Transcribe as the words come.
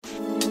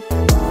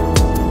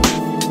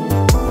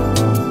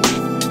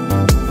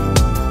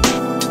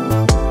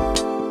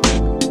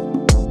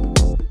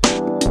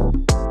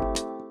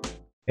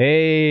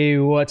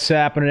What's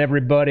happening,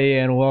 everybody,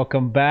 and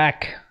welcome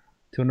back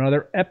to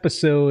another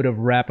episode of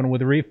Rapping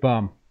with Reef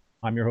Bum.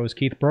 I'm your host,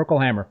 Keith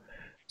Perkelhammer.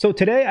 So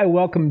today I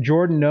welcome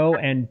Jordan No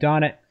and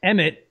Donna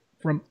Emmett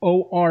from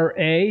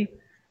ORA.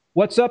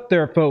 What's up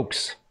there,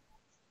 folks?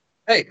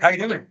 Hey, how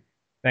you doing?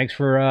 Thanks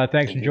for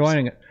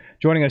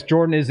joining us.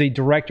 Jordan is the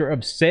director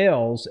of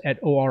sales at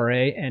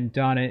ORA, and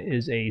Donna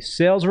is a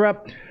sales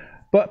rep.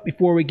 But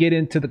before we get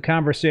into the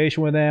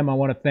conversation with them, I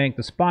want to thank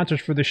the sponsors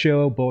for the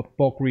show, both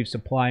Bulk Reef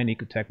Supply and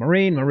Ecotech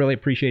Marine. I really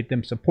appreciate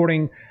them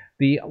supporting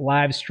the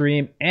live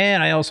stream.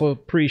 And I also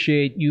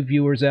appreciate you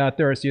viewers out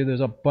there. I see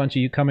there's a bunch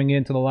of you coming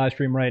into the live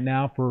stream right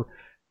now for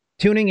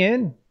tuning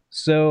in.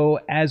 So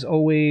as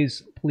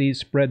always, please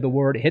spread the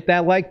word. Hit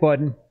that like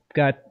button.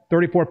 Got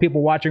 34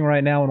 people watching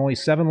right now and only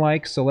 7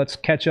 likes. So let's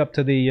catch up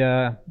to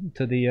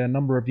the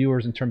number of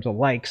viewers in terms of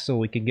likes so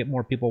we can get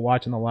more people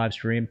watching the live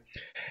stream.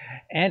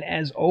 And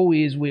as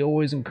always, we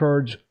always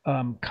encourage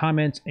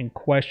comments and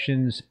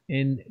questions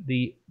in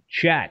the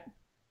chat.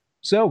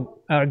 So,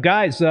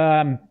 guys,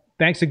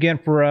 thanks again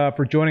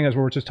for joining us.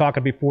 We were just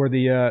talking before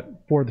the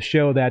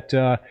show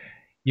that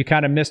you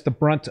kind of missed the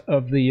brunt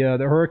of the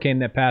hurricane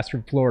that passed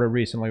through Florida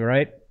recently,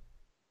 right?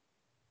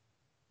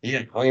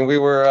 Yeah, I mean, we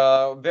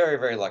were very,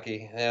 very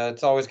lucky.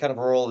 It's always kind of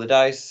a roll of the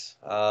dice.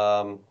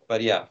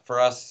 But yeah, for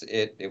us,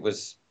 it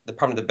was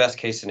probably the best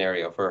case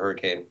scenario for a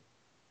hurricane.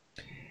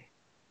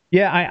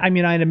 Yeah, I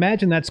mean, I'd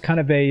imagine that's kind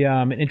of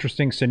an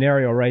interesting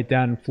scenario right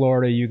down in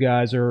Florida. You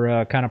guys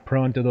are kind of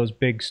prone to those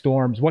big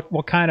storms.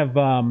 What kind of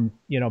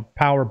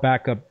power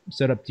backup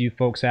setup do you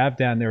folks have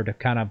down there to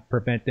kind of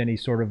prevent any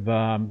sort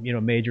of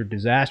major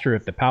disaster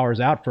if the power's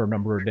out for a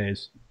number of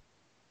days?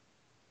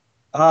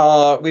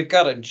 We've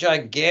got a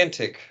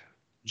gigantic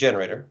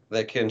generator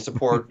that can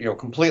support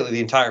completely the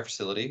entire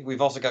facility.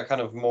 We've also got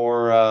kind of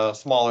more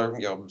smaller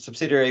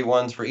subsidiary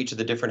ones for each of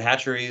the different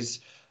hatcheries.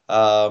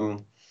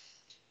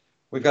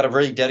 We've got a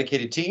very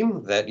dedicated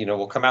team that,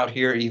 will come out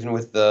here even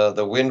with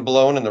the wind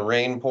blowing and the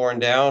rain pouring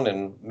down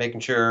and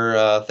making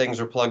sure things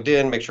are plugged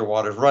in, make sure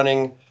water's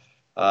running.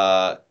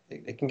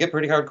 It can get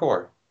pretty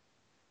hardcore.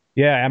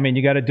 Yeah, I mean,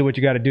 you got to do what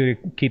you got to do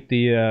to keep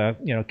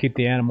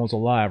the animals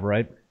alive,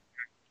 right?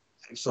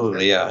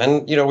 Absolutely, yeah.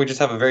 And, we just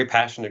have a very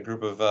passionate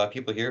group of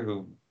people here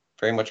who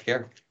very much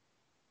care.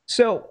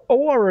 So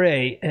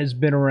ORA has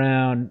been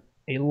around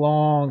a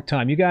long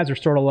time. You guys are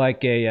sort of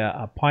like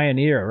a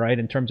pioneer, right,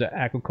 in terms of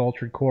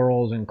aquaculture,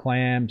 corals and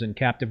clams and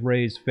captive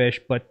raised fish.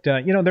 But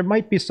there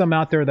might be some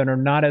out there that are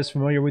not as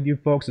familiar with you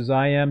folks as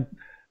I am.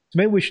 So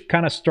maybe we should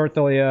kind of start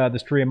the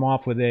stream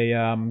off with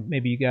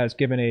maybe you guys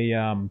giving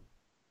an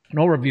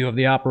overview of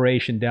the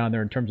operation down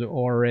there in terms of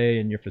ORA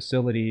and your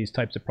facilities,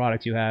 types of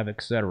products you have,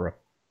 etc.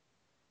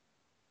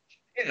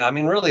 Yeah, I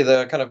mean, really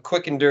the kind of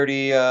quick and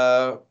dirty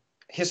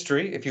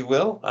history, if you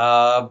will.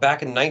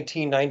 Back in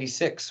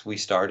 1996, we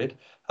started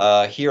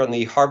here on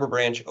the Harbor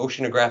Branch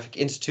Oceanographic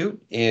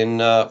Institute in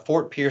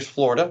Fort Pierce,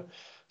 Florida.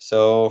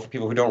 So for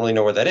people who don't really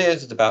know where that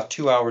is, it's about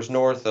 2 hours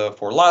north of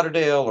Fort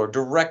Lauderdale or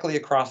directly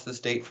across the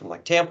state from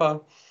like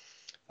Tampa.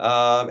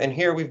 And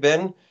here we've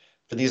been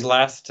for these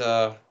last,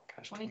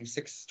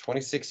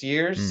 26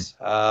 years.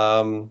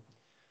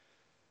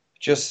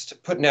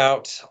 Just putting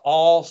out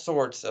all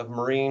sorts of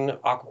marine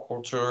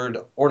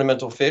aquacultured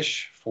ornamental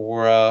fish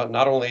for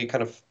not only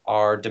kind of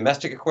our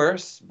domestic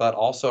aquarists, but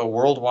also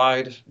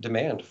worldwide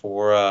demand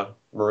for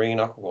marine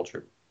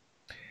aquaculture.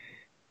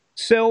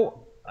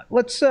 So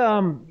let's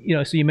so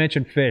you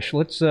mentioned fish.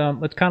 Let's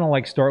kind of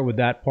like start with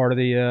that part of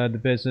the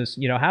business.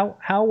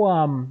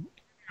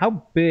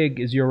 How big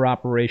is your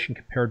operation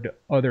compared to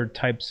other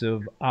types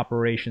of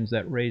operations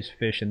that raise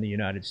fish in the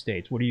United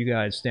States? What do you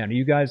guys stand? Are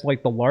you guys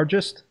like the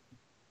largest?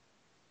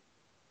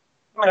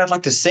 I mean, I'd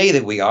like to say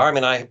that we are. I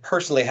mean, I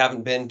personally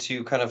haven't been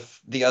to kind of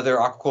the other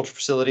aquaculture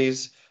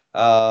facilities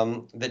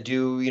that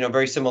do,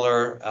 very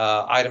similar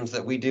items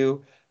that we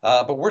do.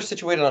 But we're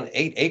situated on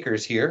 8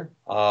 acres here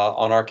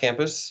on our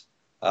campus,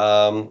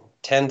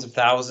 tens of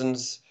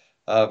thousands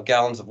of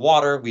gallons of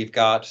water. We've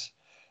got,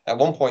 at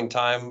one point in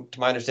time, to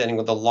my understanding,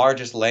 with the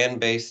largest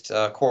land-based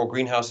coral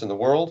greenhouse in the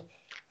world.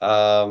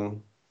 So,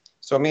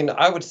 I mean,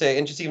 I would say,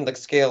 and just even the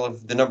scale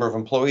of the number of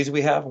employees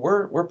we have,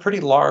 we're a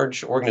pretty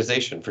large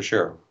organization for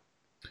sure.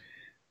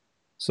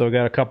 So we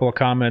got a couple of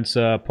comments.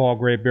 Paul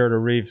Graybeard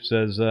of Reef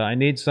says, "I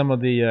need some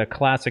of the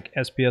classic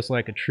SPS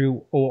like a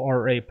true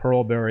ORA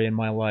pearlberry in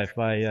my life.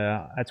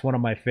 That's one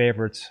of my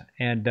favorites."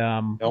 And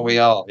Don't we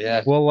all?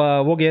 Yeah.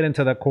 we'll get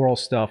into the coral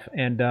stuff.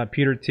 And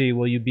Peter T,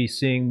 will you be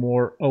seeing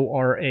more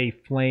ORA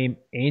flame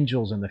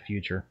angels in the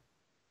future?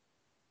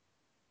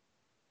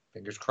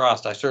 Fingers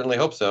crossed. I certainly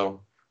hope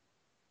so.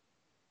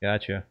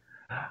 Gotcha.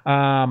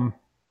 Um,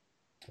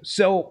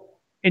 so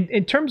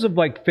in terms of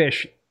like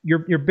fish,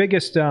 your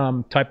biggest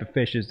type of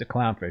fish is the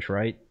clownfish,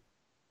 right?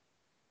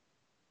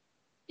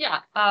 Yeah,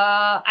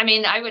 I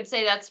mean, I would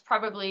say that's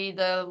probably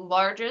the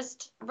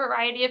largest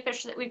variety of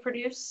fish that we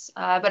produce,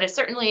 but it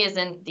certainly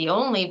isn't the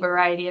only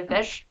variety of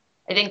fish.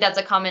 I think that's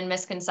a common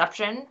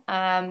misconception.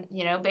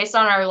 Based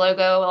on our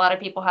logo, a lot of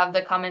people have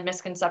the common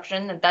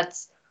misconception that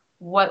that's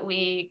what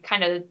we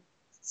kind of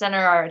center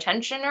our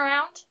attention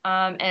around,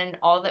 and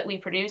all that we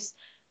produce.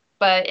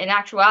 But in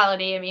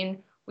actuality, I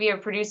mean, we are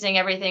producing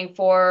everything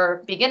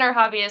for beginner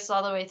hobbyists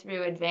all the way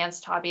through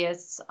advanced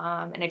hobbyists,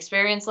 and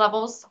experience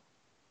levels.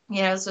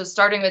 So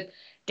starting with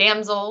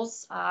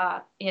damsels,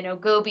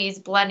 gobies,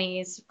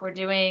 blennies, we're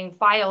doing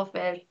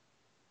filefish,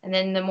 and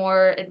then the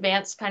more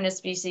advanced kind of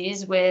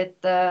species with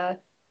the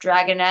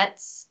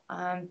dragonets,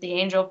 the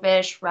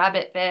angelfish,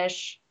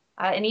 rabbitfish,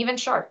 and even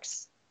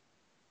sharks.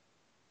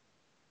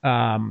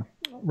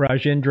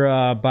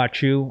 Rajendra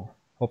Bachu,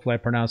 hopefully I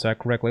pronounced that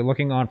correctly.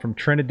 Looking on from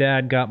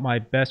Trinidad, got my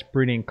best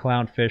breeding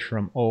clownfish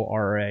from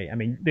ORA. I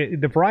mean,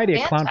 the variety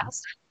of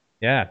clownfish.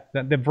 Yeah,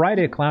 the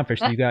variety of clownfish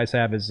that you guys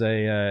have is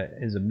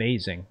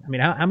amazing. I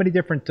mean, how many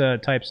different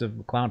types of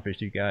clownfish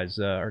do you guys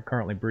are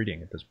currently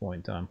breeding at this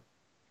point in time?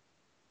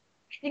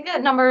 I think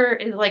that number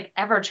is like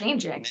ever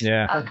changing.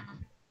 Yeah.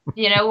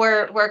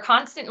 We're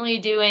constantly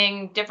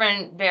doing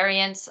different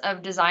variants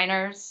of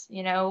designers.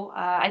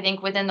 I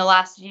think within the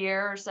last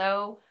year or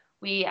so,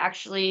 we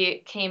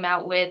actually came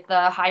out with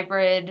the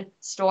hybrid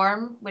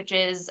storm, which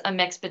is a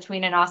mix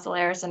between an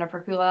Ocellaris and a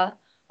Percula.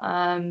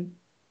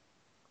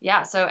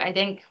 So I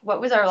think,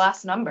 what was our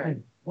last number? I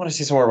want to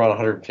see somewhere around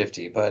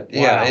 150, but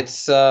yeah, Wow.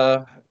 it's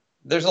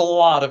there's a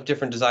lot of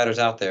different designers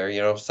out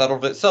there.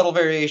 Subtle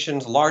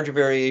variations, larger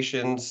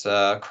variations,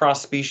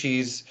 cross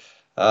species,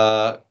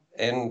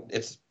 and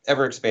it's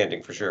ever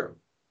expanding for sure.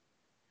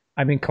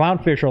 I mean,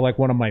 clownfish are like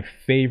one of my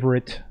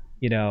favorite,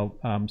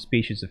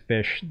 species of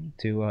fish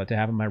to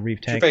have in my reef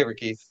What's your tank. favorite,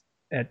 Keith?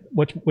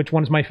 Which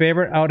one's my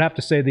favorite? I would have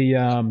to say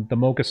the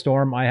Mocha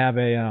Storm. I have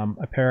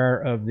a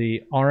pair of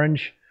the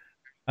orange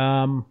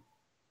Storm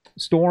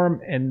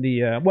and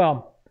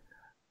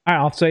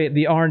I'll say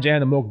the orange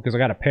and the Mocha because I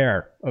got a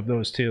pair of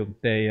those two.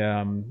 They're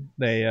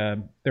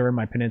in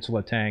my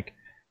Peninsula tank,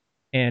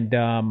 and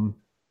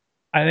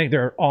I think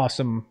they're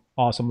awesome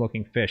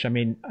looking fish. I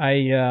mean,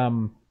 I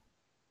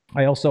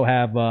also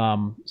have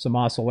some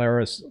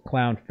Ocellaris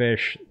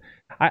clownfish.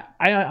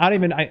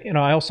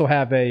 I also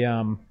have I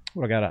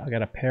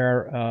got a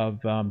pair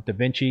of Da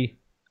Vinci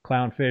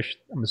clownfish.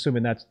 I'm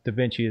assuming that's Da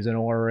Vinci is an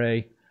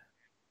ORA.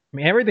 I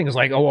mean, everything is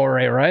like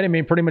ORA, right? I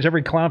mean, pretty much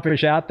every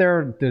clownfish out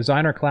there,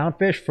 designer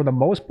clownfish for the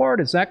most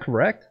part. Is that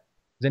correct?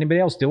 Is anybody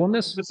else doing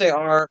this? I would say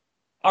our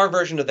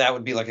version of that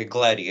would be like a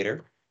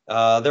gladiator.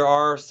 There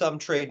are some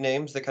trade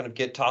names that kind of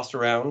get tossed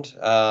around,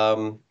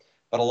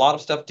 but a lot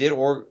of stuff did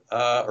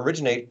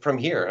originate from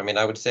here. I mean,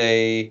 I would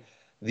say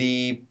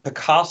the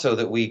Picasso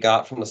that we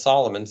got from the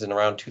Solomons in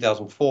around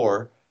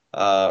 2004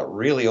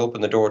 really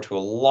opened the door to a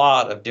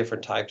lot of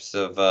different types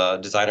of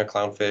designer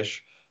clownfish.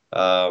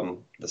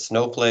 The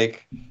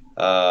snowflake,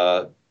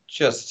 that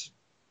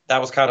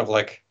was kind of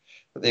like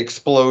the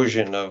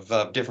explosion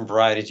of different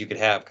varieties you could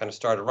have kind of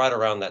started right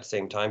around that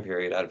same time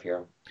period out of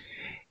here.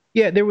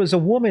 Yeah, there was a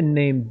woman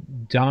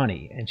named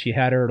Donnie, and she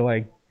had her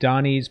like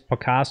Donnie's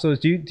Picassos.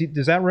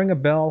 Does that ring a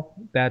bell?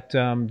 That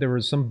there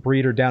was some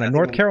breeder down in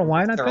North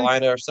Carolina,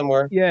 Carolina or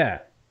somewhere. Yeah,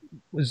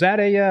 was that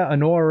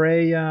an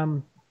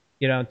ORA?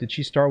 Did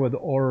she start with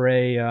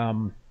ORA?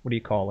 What do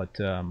you call it?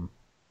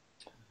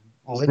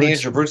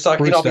 Lineage or broodstock?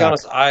 I'll be Broodstock.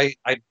 honest,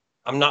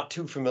 I'm not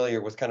too familiar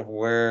with kind of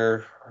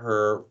where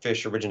her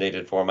fish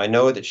originated from. I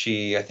know that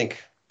she, I think,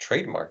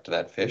 trademarked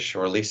that fish,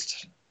 or at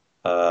least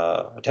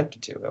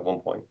attempted to at one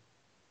point.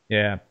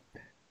 Yeah,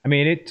 I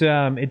mean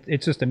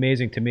it's just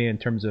amazing to me in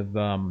terms of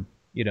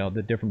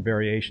the different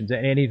variations.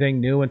 Anything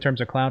new in terms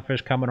of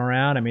clownfish coming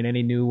around? I mean,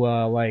 any new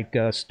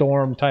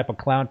storm type of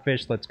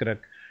clownfish that's gonna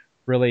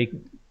really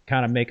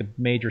kind of make a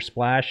major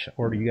splash,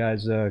 or do you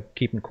guys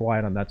keeping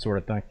quiet on that sort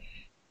of thing?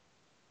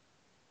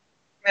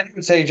 I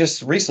would say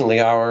just recently,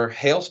 our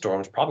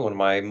hailstorm is probably one of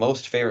my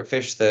most favorite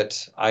fish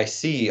that I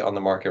see on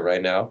the market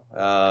right now.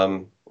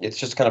 It's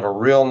just kind of a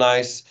real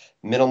nice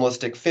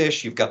minimalistic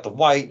fish. You've got the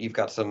white, you've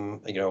got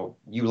some,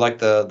 you like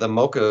the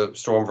Mocha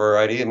Storm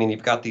variety. I mean,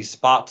 you've got these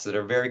spots that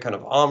are very kind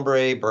of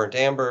ombre, burnt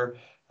amber.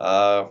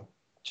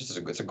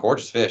 It's a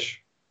gorgeous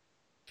fish.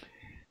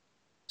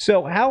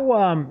 So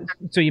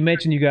so you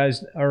mentioned you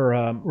guys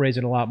are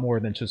raising a lot more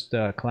than just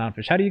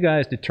clownfish. How do you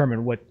guys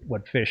determine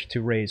what fish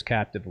to raise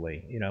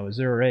captively? Is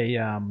there a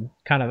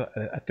kind of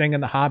a thing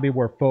in the hobby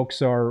where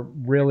folks are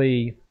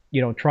really,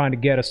 trying to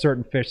get a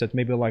certain fish that's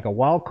maybe like a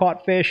wild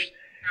caught fish,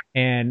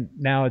 and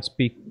now it's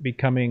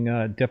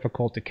becoming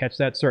difficult to catch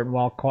that certain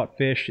wild caught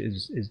fish?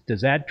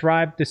 Does that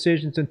drive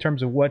decisions in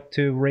terms of what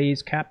to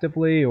raise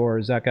captively, or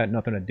has that got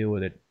nothing to do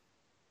with it?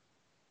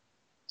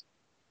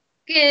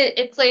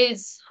 It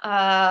plays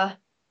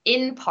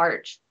in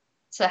part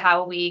to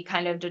how we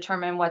kind of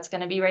determine what's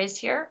going to be raised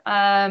here.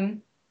 Our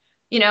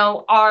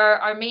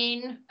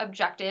main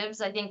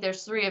objectives, I think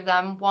there's three of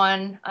them.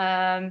 One,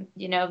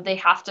 they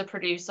have to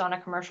produce on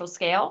a commercial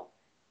scale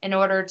in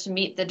order to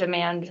meet the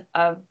demand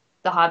of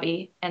the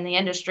hobby and the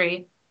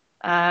industry.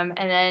 And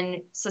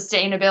then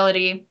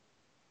sustainability,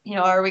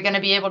 are we going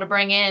to be able to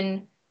bring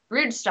in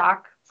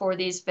broodstock for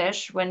these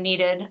fish when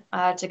needed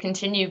to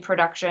continue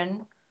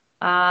production?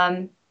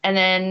 And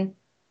then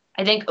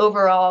I think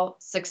overall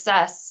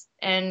success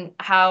and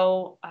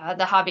how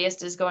the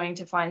hobbyist is going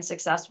to find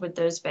success with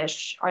those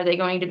fish. Are they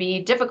going to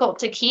be difficult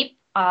to keep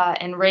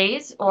and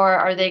raise, or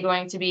are they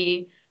going to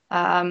be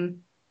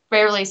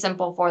fairly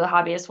simple for the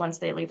hobbyist once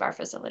they leave our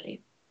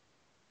facility?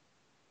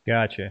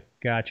 Gotcha.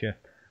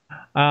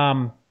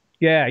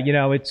 Yeah, you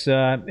know, it's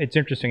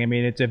interesting. I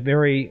mean, it's a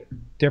very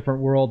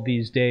different world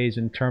these days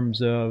in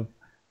terms of,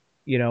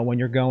 you know, when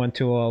you're going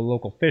to a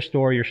local fish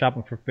store, you're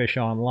shopping for fish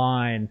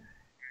online,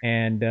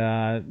 and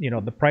you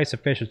know, the price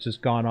of fish has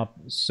just gone up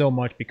so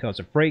much because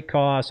of freight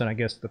costs, and I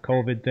guess the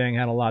COVID thing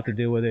had a lot to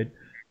do with it.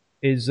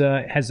 Is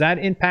has that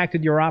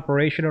impacted your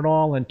operation at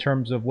all in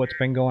terms of what's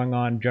been going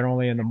on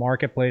generally in the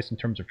marketplace in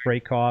terms of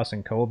freight costs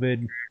and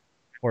COVID,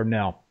 or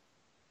no?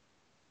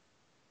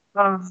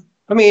 I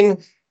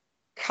mean,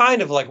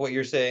 kind of like what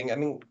you're saying. I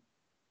mean,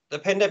 the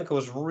pandemic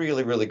was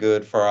really, really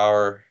good for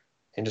our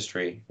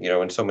industry, you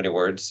know, in so many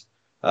words.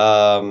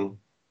 Um,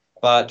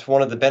 but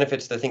one of the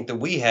benefits I think that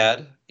we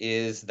had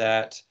is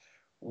that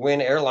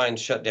when airlines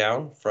shut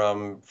down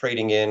from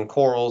freighting in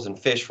corals and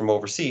fish from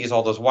overseas,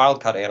 all those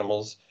wild caught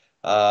animals,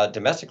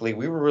 domestically,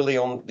 we were really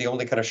the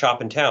only kind of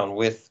shop in town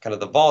with kind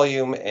of the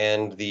volume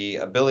and the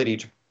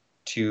ability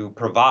to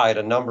provide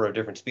a number of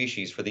different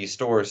species for these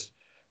stores.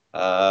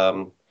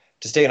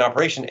 To stay in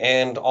operation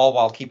and all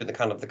while keeping the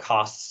kind of the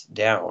costs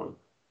down.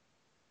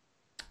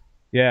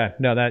 Yeah,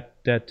 no,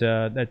 that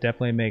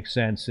definitely makes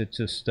sense. It's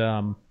just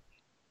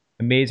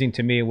amazing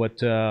to me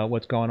what's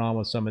going on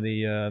with some of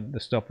the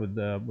stuff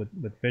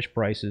with fish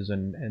prices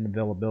and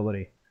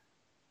availability.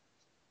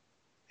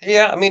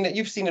 Yeah, I mean,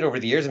 you've seen it over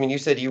the years. I mean, you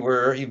said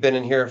you've been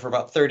in here for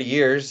about 30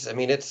 years. I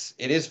mean, it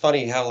is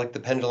funny how like the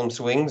pendulum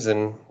swings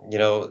and, you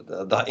know,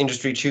 the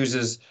industry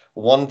chooses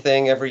one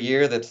thing every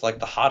year that's like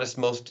the hottest,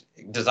 most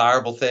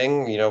desirable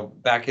thing. You know,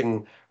 back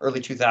in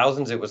early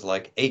 2000s, it was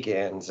like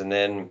acans, and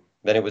then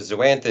it was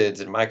zoanthids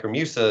and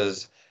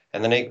micromusas,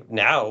 and then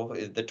now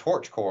the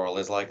torch coral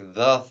is like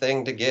the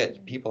thing to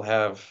get. People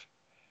have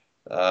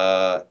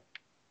uh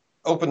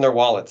opened their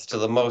wallets to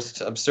the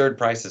most absurd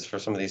prices for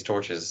some of these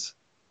torches.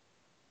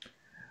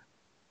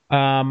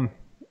 Um,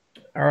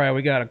 all right,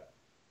 we got a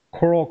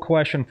coral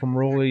question from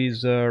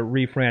Rolly's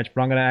Reef Ranch,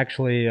 but I'm going to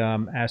actually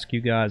ask you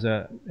guys,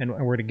 and we're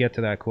going to get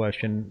to that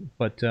question.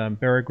 But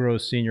Barry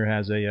Gross Sr.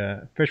 has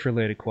a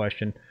fish-related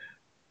question.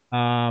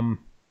 I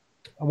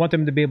want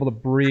them to be able to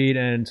breed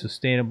and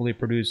sustainably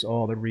produce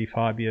all the reef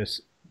hobbyists,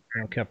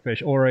 you know, kept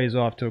fish. Ora is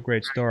off to a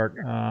great start.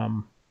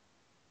 All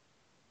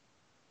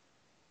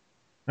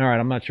right,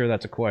 I'm not sure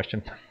that's a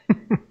question.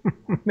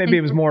 Maybe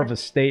it was more of a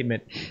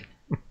statement.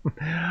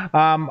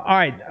 All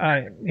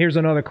right, here's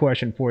another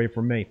question for you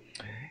from me.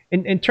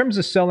 In terms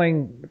of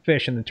selling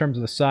fish and in terms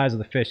of the size of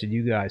the fish that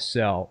you guys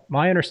sell,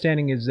 my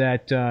understanding is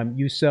that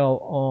you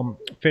sell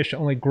fish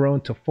only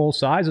grown to full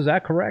size. Is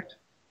that correct?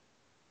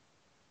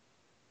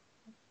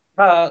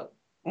 Uh,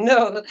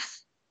 no,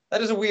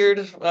 that is a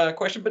weird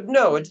question, but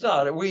no, it's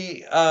not.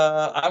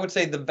 I would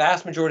say the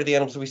vast majority of the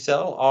animals we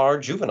sell are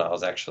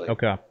juveniles, actually.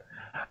 Okay.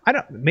 I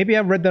don't. Maybe I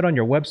read that on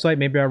your website.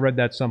 Maybe I read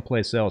that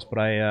someplace else. But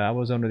I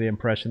was under the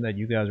impression that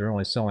you guys are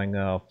only selling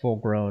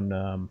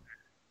full-grown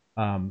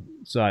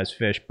size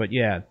fish. But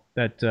yeah,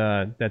 that's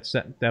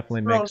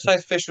definitely Small makes sense.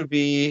 size fish would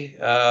be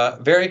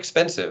very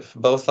expensive,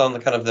 both on the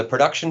kind of the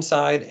production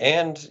side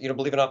and, you know,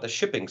 believe it or not, the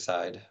shipping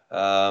side.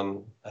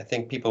 I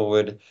think people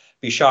would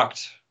be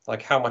shocked,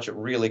 like how much it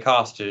really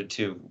costs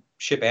to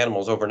ship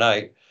animals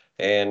overnight.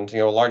 And, you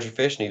know, a larger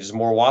fish needs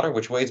more water,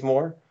 which weighs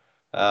more.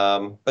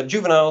 But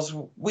juveniles,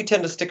 we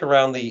tend to stick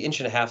around the inch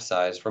and a half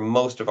size for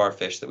most of our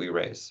fish that we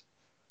raise.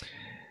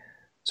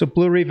 So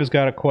Blue Reef has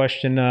got a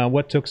question.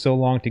 What took so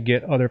long to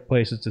get other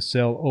places to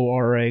sell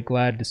ORA?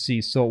 Glad to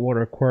see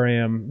Saltwater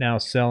Aquarium now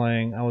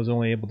selling. I was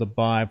only able to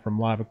buy from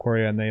Live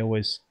Aquaria, and they're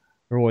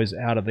always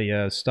out of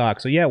the stock.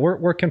 So yeah,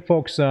 where can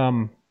folks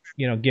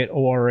you know, get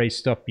ORA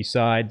stuff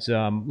besides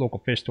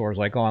local fish stores,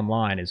 like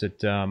online? Is it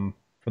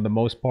for the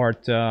most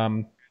part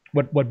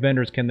what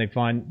vendors can they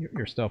find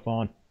your stuff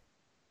on?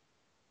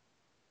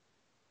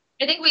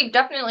 I think we've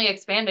definitely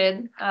expanded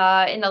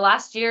in the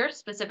last year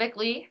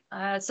specifically.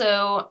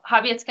 So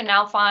hobbyists can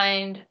now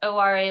find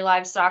ORA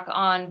livestock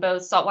on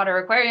both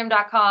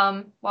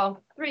saltwateraquarium.com,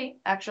 well, three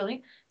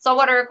actually,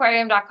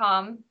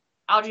 saltwateraquarium.com,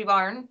 Algae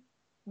Barn.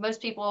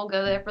 Most people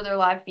go there for their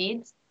live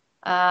feeds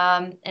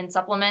and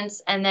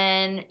supplements. And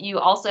then you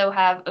also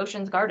have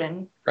Ocean's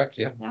Garden. Correct,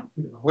 yeah. Yeah.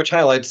 Which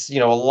highlights, you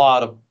know, a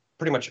lot of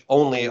pretty much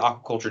only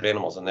aquacultured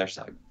animals on their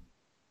side.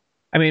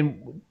 I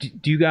mean,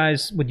 would you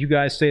guys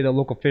say that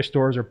local fish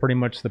stores are pretty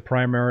much the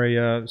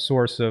primary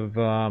source of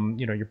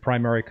you know, your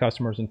primary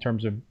customers in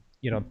terms of,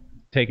 you know,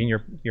 taking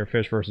your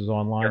fish versus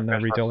online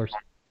retailers?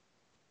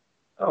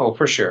 Oh,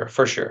 for sure,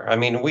 for sure. I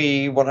mean,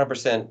 we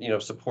 100%, you know,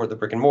 support the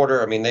brick and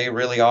mortar. I mean, they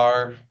really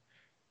are,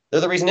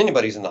 they're the reason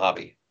anybody's in the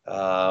hobby.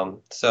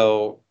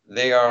 So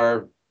they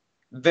are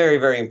very,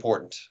 very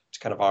important to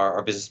kind of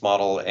our business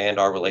model and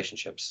our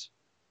relationships.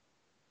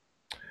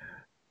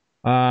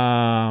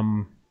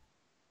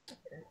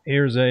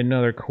 Here's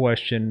another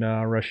question,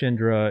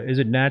 Rashindra. Is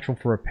it natural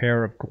for a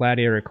pair of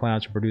gladiator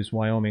clowns to produce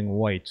Wyoming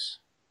whites?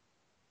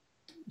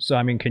 So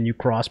I mean, can you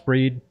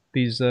crossbreed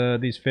these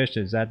fish?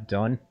 Is that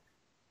done?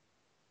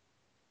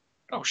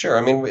 Oh, sure.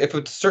 I mean, if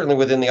it's certainly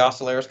within the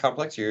Ocellaris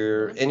complex,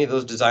 any of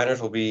those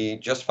designers will be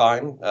just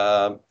fine.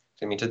 I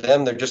mean, to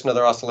them, they're just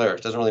another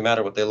Ocellaris. Doesn't really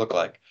matter what they look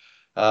like.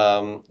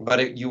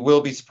 But you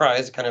will be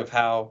surprised kind of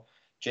how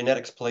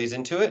genetics plays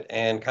into it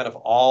and kind of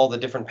all the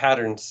different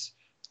patterns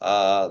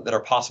that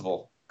are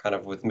possible kind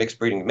of with mixed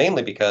breeding,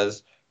 mainly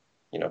because,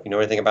 if you know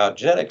anything about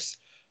genetics,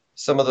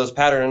 some of those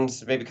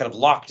patterns may be kind of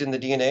locked in the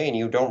DNA and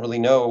you don't really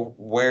know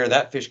where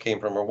that fish came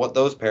from or what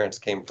those parents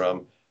came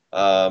from.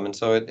 And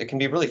so it can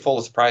be really full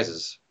of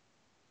surprises.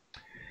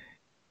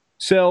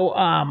 So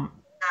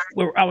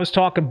I was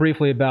talking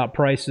briefly about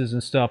prices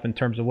and stuff in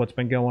terms of what's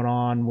been going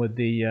on with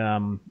the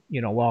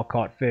wild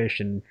caught fish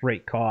and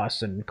freight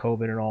costs and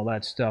COVID and all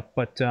that stuff.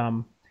 But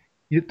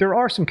there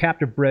are some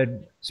captive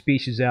bred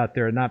species out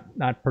there,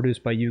 not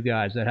produced by you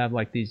guys, that have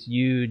like these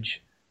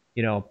huge,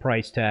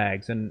 price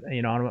tags, and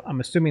I'm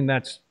assuming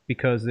that's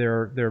because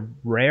they're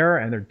rare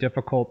and they're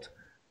difficult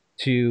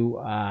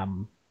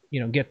to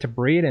get to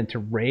breed and to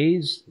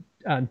raise.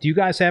 Do you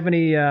guys have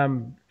any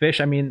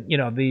fish? I mean,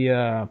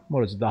 the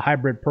what is it? The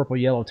hybrid purple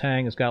yellow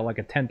tang has got like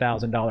a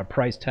 $10,000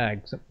 price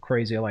tag, something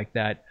crazy like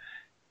that.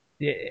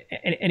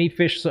 Any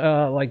fish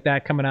like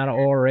that coming out of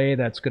ORA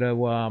that's going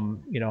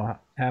to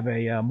have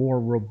a more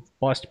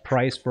robust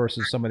price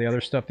versus some of the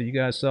other stuff that you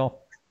guys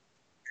sell?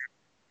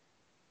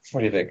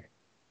 What do you think?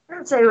 I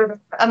would say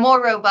a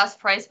more robust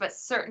price, but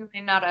certainly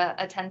not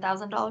a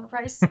 $10,000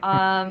 price.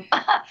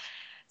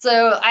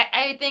 So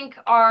I think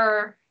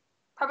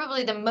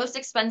probably the most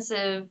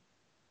expensive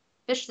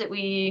fish that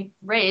we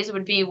raise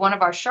would be one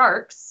of our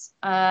sharks,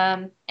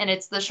 and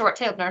it's the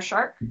short-tailed nurse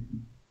shark,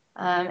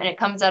 and it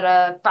comes at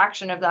a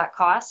fraction of that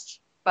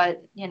cost.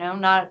 But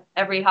not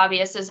every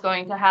hobbyist is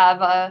going to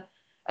have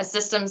a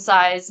system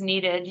size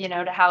needed,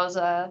 to house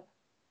a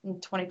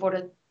 24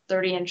 to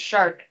 30-inch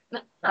shark.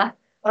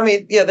 I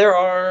mean, yeah,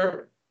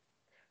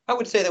 I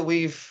would say that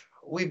we've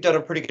done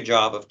a pretty good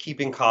job of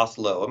keeping costs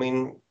low. I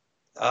mean,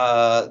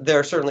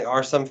 there certainly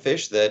are some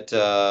fish that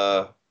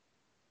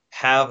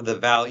have the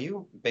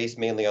value based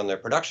mainly on their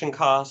production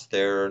costs,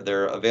 their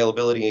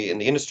availability in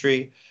the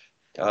industry.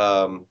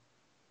 And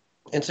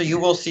so you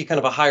will see kind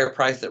of a higher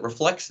price that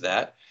reflects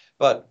that.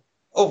 But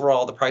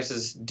overall, the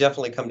prices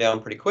definitely come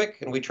down pretty quick,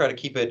 and we try to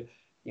keep it,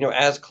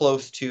 as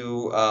close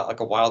to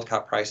like a wild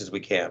caught price as we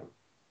can.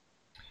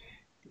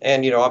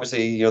 And,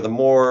 obviously, the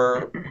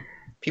more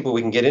people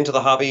we can get into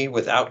the hobby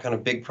without kind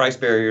of big price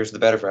barriers, the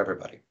better for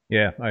everybody.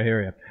 Yeah, I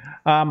hear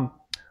you.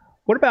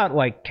 What about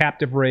like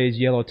captive raised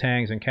yellow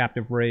tangs and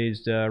captive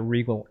raised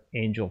regal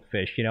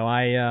angelfish?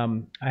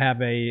 I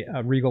have a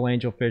regal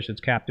angelfish that's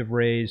captive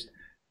raised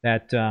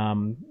that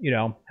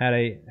had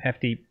a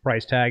hefty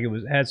price tag.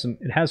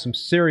 It has some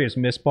serious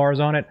misbars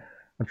on it.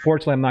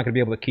 Unfortunately, I'm not going to be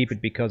able to keep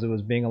it because it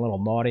was being a little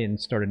naughty and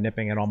started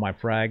nipping at all my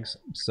frags.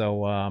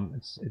 So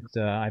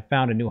I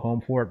found a new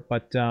home for it.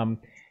 But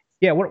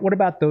yeah, what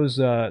about those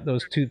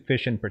two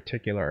fish in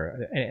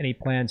particular? Any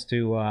plans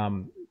to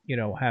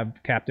have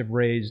captive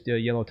raised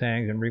yellow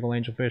tangs and regal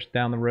angelfish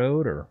down the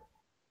road, or?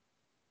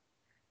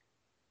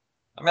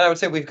 I mean, I would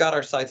say we've got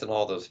our sights on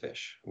all those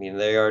fish. I mean,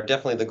 they are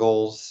definitely the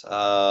goals,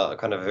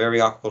 kind of a very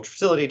aquaculture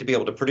facility to be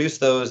able to produce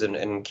those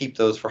and keep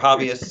those for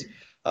hobbyists.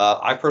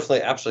 I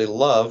personally absolutely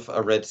love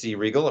a Red Sea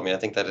Regal. I mean, I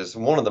think that is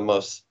one of the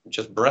most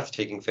just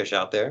breathtaking fish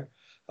out there.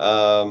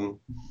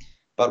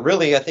 But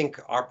really, I think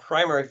our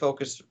primary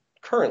focus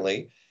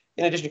currently,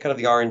 in addition to kind of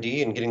the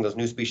R&D and getting those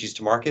new species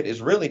to market,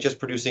 is really just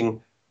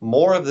producing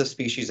more of the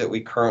species that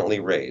we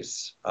currently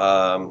raise.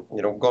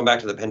 Going back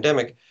to the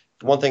pandemic,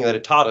 one thing that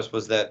it taught us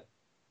was that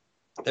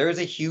there is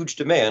a huge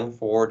demand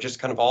for just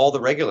kind of all the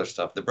regular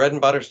stuff, the bread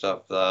and butter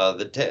stuff,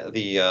 the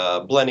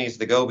blennies,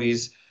 the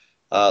gobies.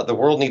 The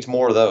world needs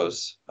more of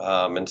those.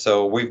 And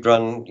so we've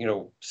done,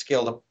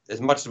 scaled up as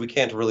much as we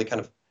can to really kind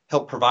of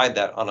help provide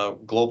that on a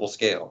global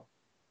scale.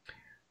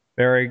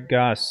 Barry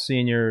Goss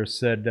Sr.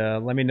 said,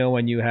 let me know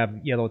when you have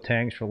yellow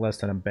tangs for less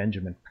than a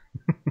Benjamin.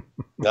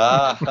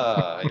 Yeah.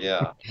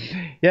 Yeah.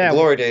 The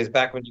glory days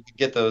back when you could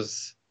get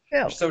those.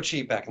 Yeah. So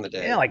cheap back in the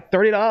day. Yeah, like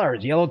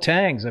 $30, yellow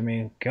tangs. I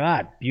mean,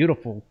 God,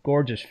 beautiful,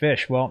 gorgeous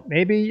fish. Well,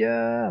 maybe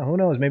who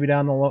knows? Maybe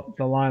down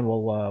the line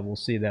we'll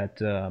see that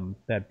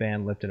that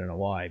ban lifted in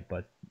Hawaii.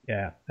 But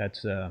yeah,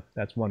 that's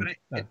one.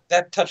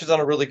 That touches on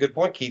a really good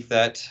point, Keith.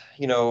 That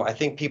I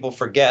think people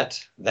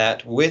forget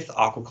that with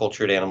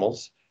aquacultured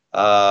animals,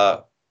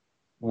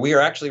 we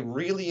are actually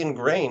really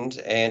ingrained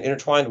and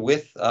intertwined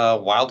with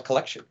wild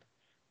collection.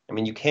 I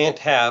mean, you can't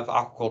have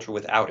aquaculture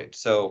without it.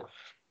 So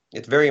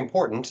it's very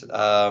important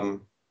to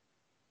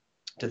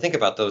think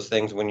about those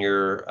things when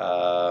you're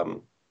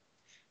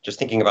just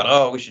thinking about,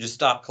 oh, we should just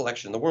stop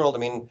collection in the world. I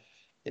mean,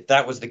 if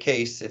that was the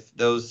case, if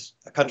those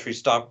countries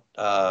stopped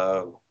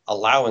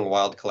allowing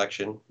wild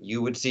collection,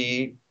 you would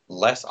see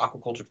less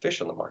aquaculture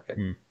fish on the market.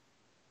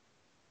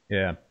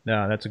 Yeah,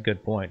 no, that's a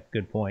good point.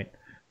 Good point.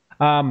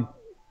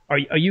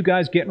 Are you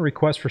guys getting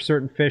requests for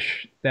certain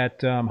fish that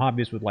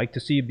hobbyists would like to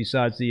see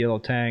besides the yellow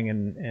tang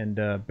and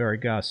Barry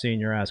Goss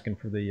Sr. asking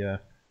for the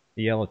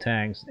the yellow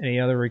tangs. Any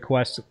other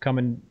requests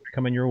coming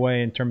your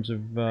way in terms of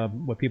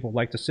what people would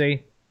like to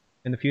see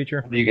in the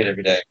future? What do you get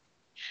every day?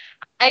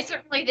 I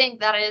certainly think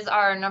that is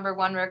our number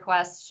one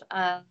request.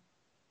 I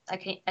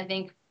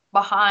think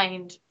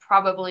behind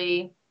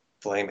probably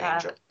Flame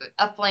angel.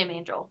 a flame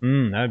angel.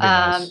 That'd be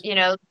nice. You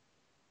know,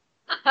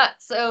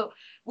 so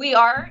we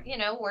are,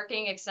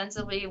 working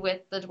extensively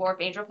with the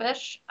dwarf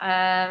angelfish,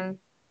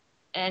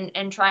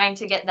 and trying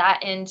to get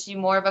that into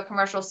more of a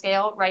commercial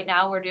scale. Right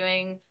now, we're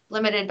doing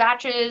limited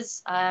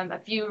batches, a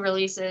few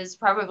releases,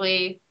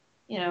 probably,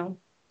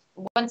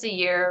 once a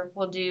year.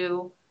 We'll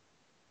do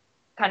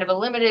kind of a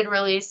limited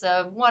release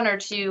of one or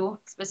two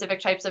specific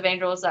types of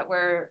angels that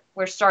we're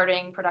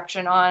starting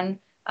production on,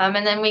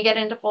 and then we get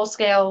into full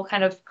scale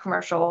kind of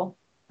commercial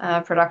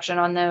production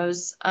on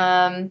those.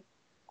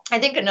 I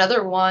think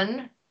another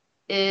one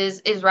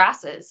is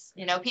wrasses.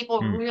 People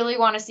really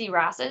want to see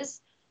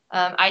wrasses.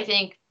 I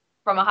think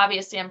from a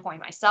hobbyist standpoint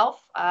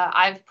myself,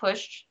 I've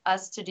pushed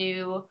us to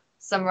do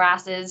some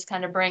wrasses,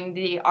 kind of bring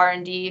the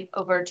R&D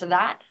over to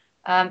that,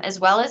 as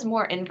well as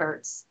more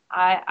inverts.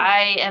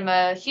 I am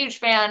a huge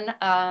fan,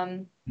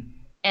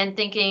 and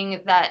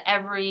thinking that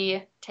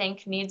every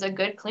tank needs a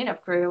good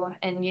cleanup crew,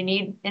 and you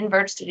need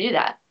inverts to do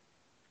that.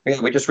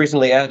 Yeah, we just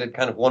recently added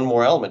kind of one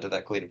more element to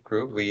that cleanup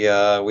crew. We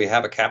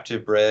have a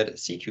captive bred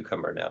sea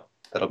cucumber now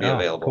that'll be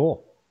available.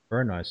 Cool,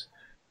 very nice.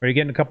 Are you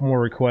getting a couple more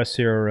requests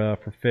here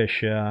for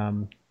fish?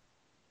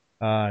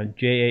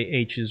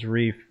 JAH's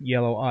Reef,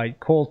 yellow-eyed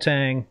coal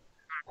tang,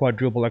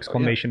 quadruple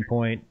exclamation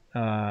point.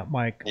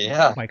 Mike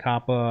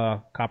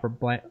Hoppa,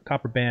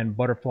 copper band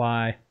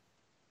butterfly.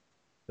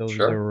 Those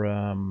are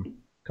a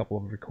couple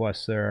of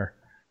requests there.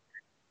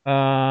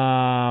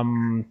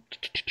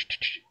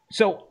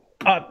 So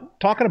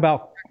talking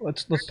about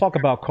let's talk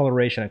about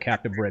coloration of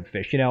captive bred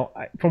fish.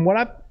 From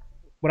what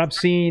I've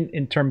seen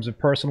in terms of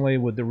personally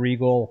with the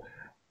Regal,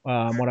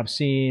 what I've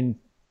seen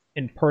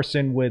in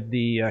person with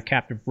the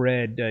captive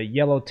bred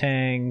yellow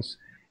tangs,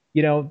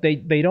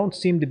 they don't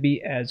seem to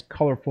be as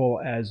colorful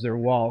as their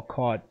wild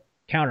caught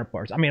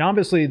counterparts. I mean,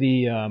 obviously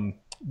the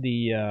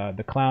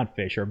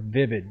clownfish are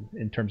vivid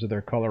in terms of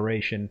their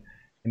coloration,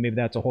 and maybe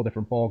that's a whole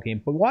different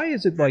ballgame. But why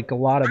is it like a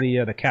lot of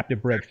the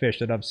captive bred fish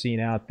that I've seen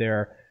out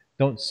there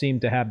don't seem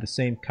to have the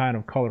same kind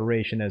of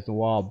coloration as the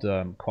wild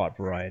caught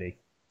variety?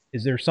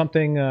 Is there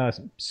something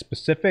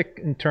specific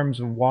in terms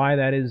of why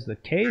that is the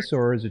case,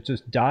 or is it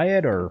just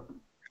diet, or?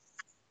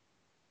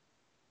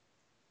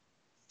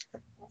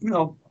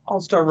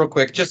 I'll start real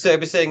quick. Just I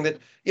was saying that,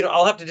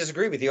 I'll have to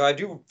disagree with you. I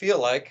do feel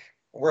like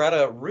we're at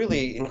a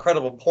really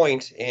incredible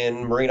point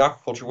in marine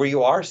aquaculture where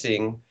you are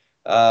seeing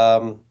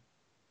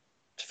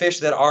fish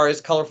that are as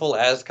colorful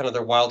as kind of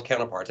their wild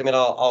counterparts. I mean,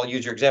 I'll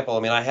use your example.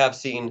 I mean, I have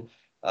seen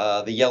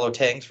the yellow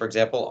tanks, for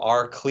example,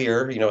 are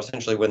clear,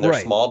 essentially when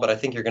they're small, but I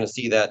think you're going to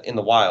see that in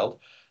the wild.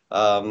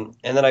 And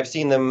then I've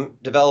seen them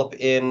develop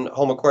in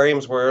home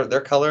aquariums where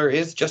their color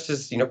is just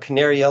as,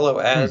 canary yellow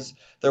as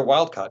their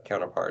wild caught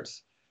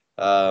counterparts.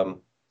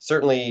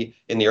 Certainly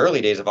in the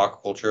early days of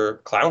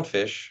aquaculture,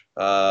 clownfish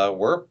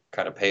were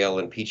kind of pale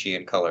and peachy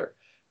in color.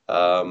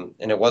 And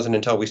it wasn't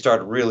until we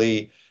started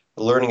really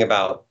learning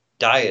about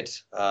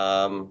diet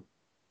that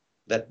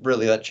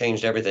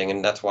changed everything.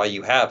 And that's why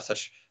you have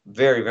such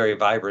very, very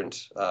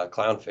vibrant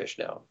clownfish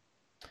now.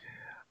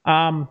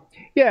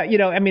 Yeah,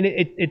 I mean,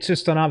 it's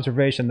just an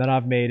observation that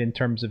I've made in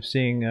terms of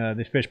seeing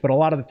the fish. But a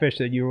lot of the fish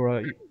that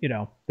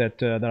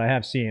that I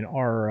have seen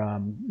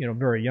are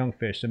very young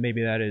fish. So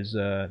maybe that is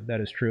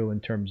true in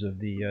terms of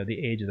the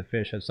age of the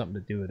fish has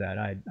something to do with that.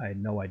 I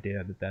had no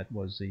idea that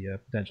was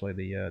potentially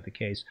the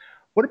case.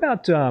 What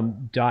about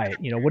diet?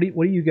 What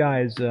do you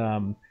guys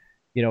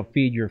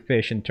feed your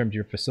fish in terms of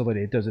your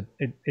facility? Does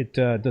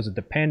it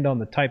depend on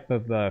the type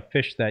of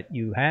fish that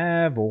you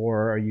have,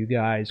 or are you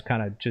guys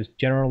kind of just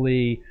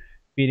generally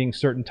feeding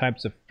certain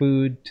types of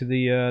food to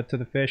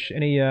the fish?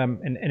 Any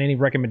and any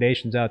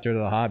recommendations out there to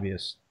the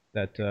hobbyists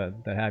that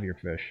have your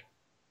fish?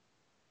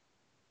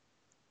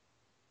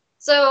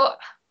 So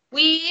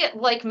we,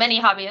 like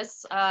many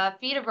hobbyists,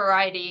 feed a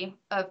variety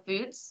of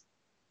foods.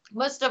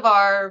 Most of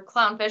our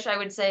clownfish, I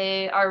would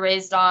say, are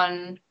raised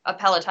on a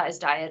pelletized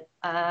diet,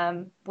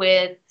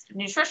 with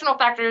nutritional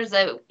factors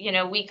that,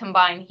 we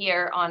combine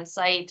here on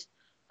site,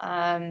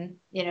 kind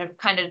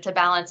of to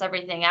balance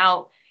everything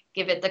out,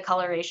 give it the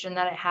coloration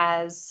that it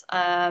has,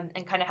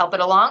 and kind of help it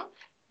along.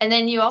 And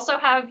then you also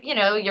have,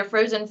 your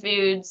frozen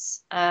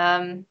foods,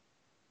 and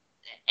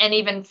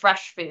even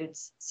fresh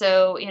foods.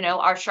 So,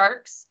 our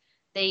sharks,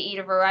 they eat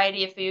a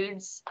variety of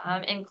foods,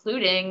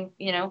 including,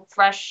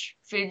 fresh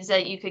foods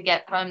that you could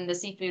get from the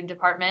seafood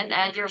department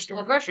at your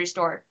local grocery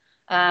store.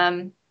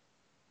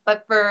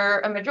 But for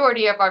a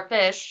majority of our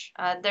fish,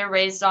 they're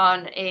raised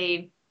on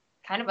a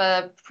kind of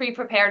a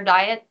pre-prepared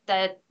diet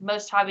that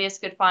most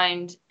hobbyists could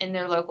find in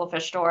their local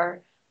fish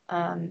store.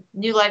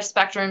 New Life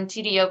Spectrum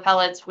TDO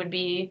pellets would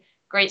be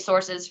great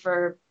sources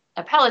for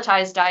a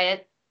pelletized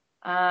diet.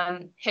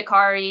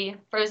 Hikari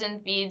frozen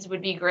feeds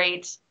would be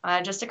great,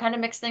 just to kind of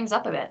mix things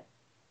up a bit.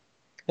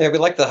 Yeah, we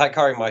like the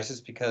Hikari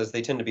mysis because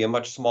they tend to be a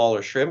much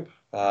smaller shrimp,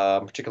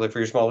 particularly for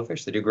your smaller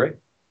fish. They do great.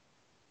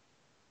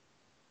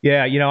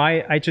 Yeah,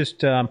 I just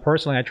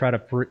personally I try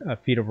to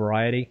feed a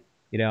variety.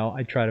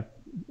 I try to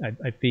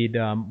I feed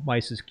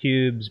Mice's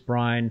cubes,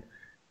 brine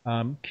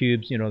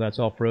cubes. That's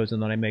all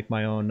frozen. Then I make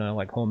my own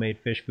like homemade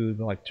fish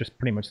food, like just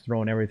pretty much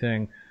throwing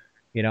everything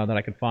that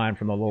I could find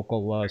from the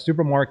local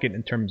supermarket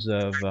in terms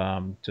of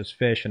just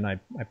fish, and I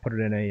put it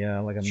in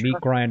a like a meat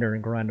grinder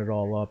and grind it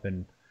all up,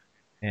 and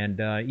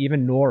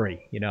even nori.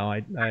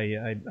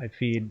 I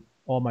feed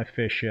all my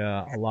fish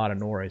a lot of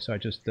nori, so I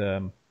just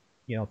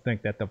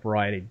think that the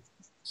variety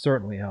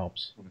certainly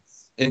helps.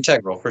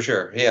 Integral for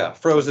sure. Yeah,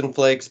 frozen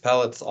flakes,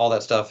 pellets, all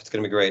that stuff. It's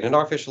going to be great, and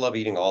our fish love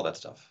eating all that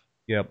stuff.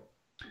 Yep.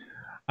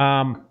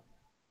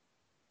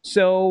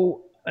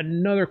 So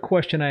another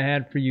question I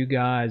had for you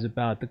guys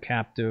about the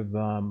captive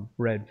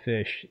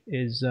redfish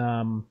is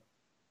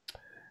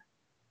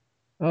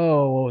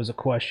what was the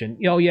question?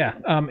 Oh yeah,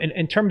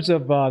 in terms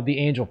of the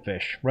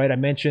angelfish, right? I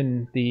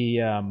mentioned the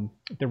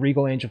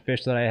regal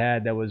angelfish that I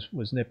had that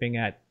was nipping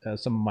at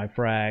some of my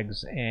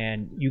frags,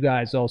 and you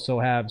guys also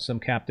have some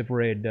captive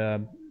red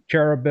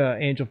cherub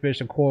angelfish,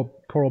 the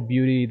coral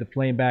beauty, the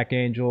flameback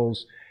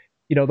angels.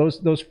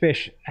 Those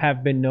fish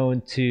have been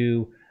known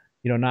to,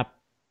 not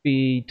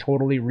be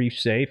totally reef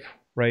safe,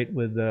 right?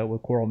 With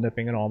coral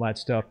nipping and all that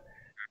stuff.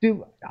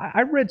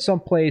 I read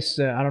someplace,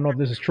 I don't know if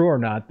this is true or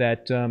not,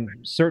 that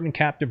certain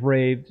captive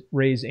raised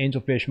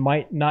angelfish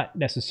might not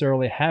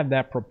necessarily have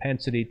that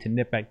propensity to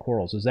nip at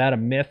corals. Is that a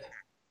myth?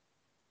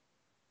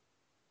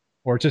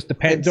 Or it just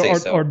depends,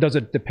 or does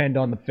it depend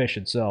on the fish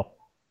itself?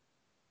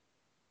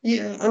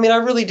 Yeah, I mean, I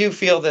really do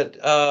feel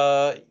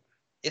that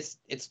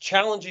it's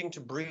challenging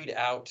to breed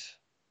out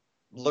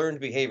learned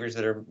behaviors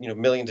that are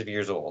millions of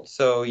years old.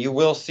 So you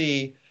will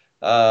see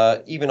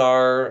even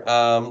our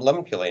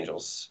lemon peel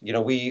angels.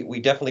 We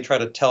definitely try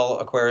to tell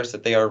Aquarius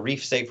that they are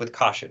reef safe with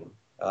caution.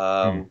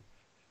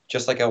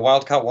 Just like a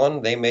wild caught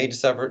one, they may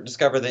discover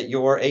that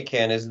your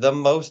acan is the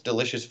most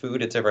delicious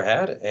food it's ever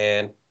had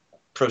and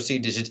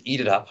proceed to just eat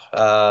it up,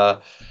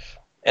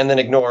 and then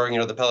ignore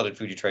the pelleted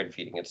food you tried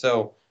feeding it.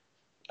 So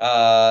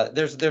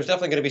there's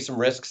definitely going to be some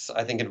risks,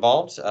 I think,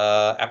 involved.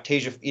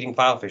 Aptasia eating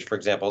filefish, for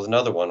example, is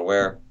another one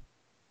where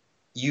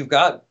you've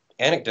got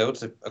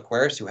anecdotes of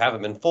Aquarius who have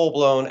them in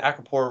full-blown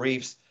acropora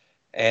reefs,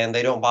 and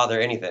they don't bother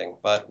anything.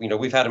 But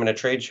we've had them in a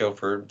trade show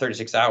for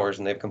 36 hours,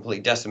 and they've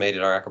completely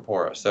decimated our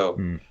acropora. So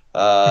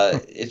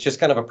it's just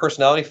kind of a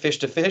personality, fish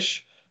to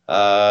fish.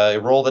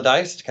 Roll the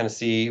dice to kind of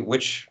see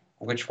which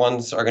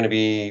ones are going to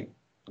be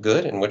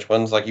good and which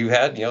ones, like you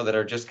had, that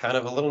are just kind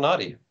of a little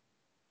naughty.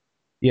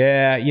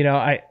 Yeah,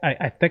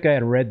 I think I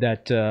had read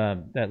that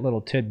that little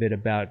tidbit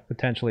about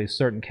potentially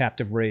certain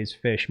captive raised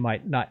fish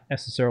might not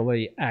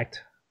necessarily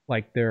act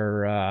like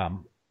their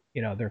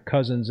their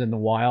cousins in the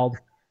wild.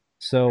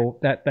 So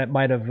that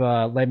might have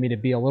led me to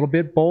be a little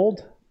bit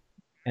bold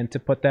and to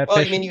put that Well,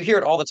 fish. I mean, you hear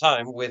it all the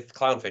time with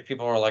clownfish.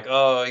 People are like,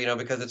 oh,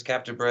 because it's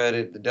captive bred,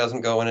 it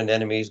doesn't go in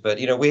anemones. But,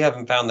 we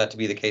haven't found that to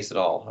be the case at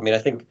all. I mean, I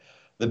think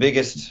the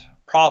biggest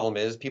problem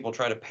is people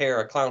try to pair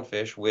a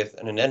clownfish with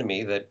an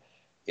anemone that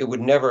it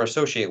would never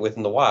associate with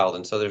in the wild.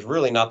 And so there's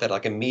really not that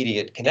like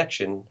immediate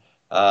connection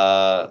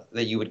that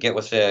you would get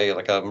with, say,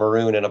 like a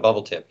maroon and a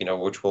bubble tip,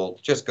 which will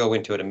just go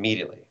into it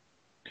immediately.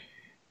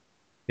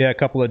 Yeah, a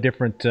couple of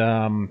different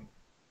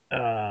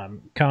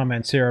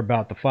comments here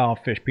about the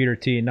filefish. Peter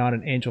T, not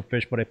an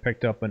angelfish, but I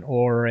picked up an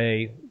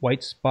ORA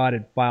white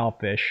spotted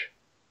filefish.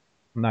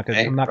 I'm not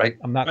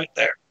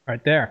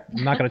right there.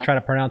 I'm not going to try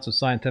to pronounce a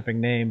scientific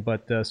name,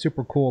 but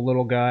super cool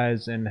little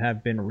guys and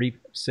have been reef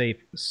safe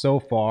so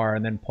far.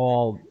 And then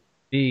Paul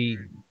B,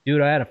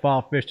 dude, I had a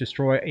filefish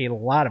destroy a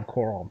lot of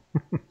coral.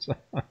 So.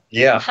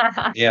 Yeah.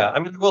 I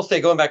mean, we'll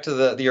say, going back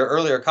to your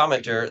earlier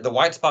commenter, the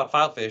white spot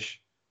filefish,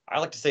 I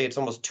like to say it's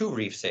almost too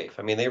reef safe.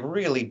 I mean, they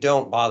really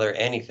don't bother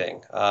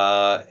anything.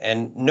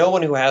 And no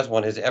one who has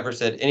one has ever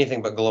said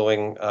anything but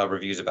glowing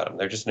reviews about them.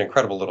 They're just an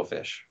incredible little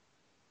fish.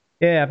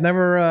 Yeah, I've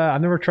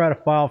never tried a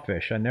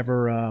filefish.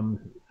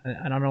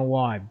 I don't know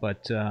why,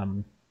 but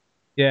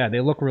yeah, they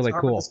look really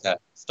cool.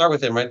 Start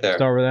with him right there.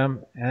 Start with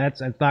them, and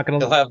it's not gonna.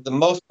 He'll have the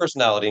most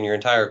personality in your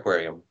entire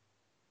aquarium.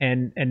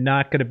 And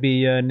not gonna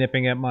be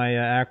nipping at my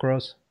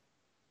acros.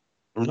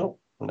 No.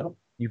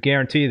 You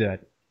guarantee that?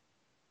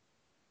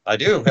 I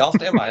do. I'll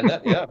stand by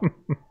that. Yeah.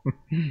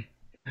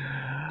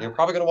 You're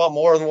probably gonna want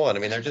more than one. I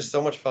mean, they're just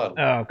so much fun.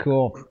 Oh,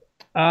 cool.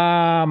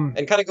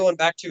 And kind of going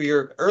back to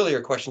your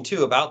earlier question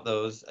too about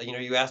those,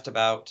 you asked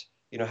about,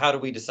 how do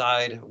we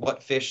decide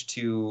what fish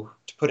to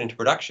put into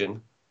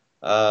production?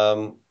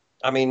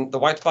 I mean, the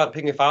white spot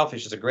pygmy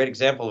filefish is a great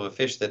example of a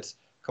fish that's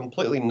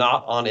completely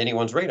not on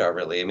anyone's radar,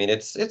 really. I mean,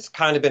 it's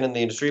kind of been in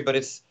the industry, but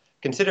it's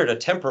considered a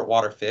temperate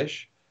water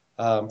fish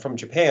from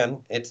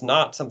Japan. It's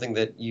not something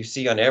that you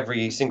see on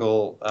every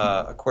single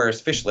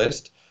Aquarius fish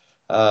list.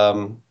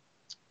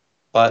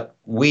 But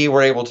we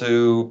were able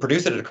to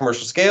produce it at a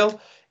commercial scale,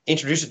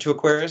 introduce it to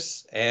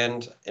Aquarius,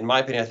 and in my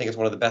opinion, I think it's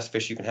one of the best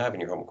fish you can have in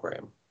your home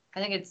aquarium.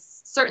 I think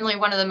it's certainly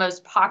one of the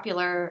most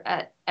popular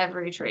at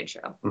every trade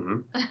show.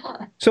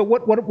 Mm-hmm. So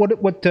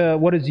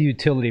what is the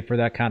utility for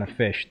that kind of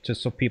fish?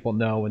 Just so people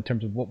know, in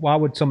terms of why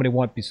would somebody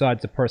want,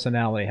 besides the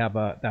personality, have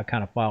that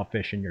kind of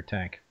filefish in your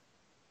tank?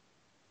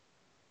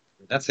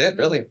 That's it,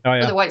 really. Oh For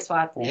yeah. the white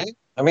spots. Yeah.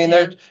 I mean,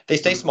 Yeah. they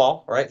stay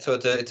small, right? So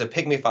it's a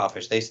pygmy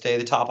filefish. They stay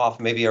the top off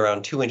maybe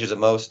around 2 inches at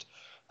most.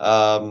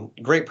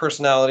 Great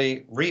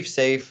personality, reef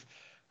safe.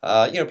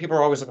 People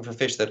are always looking for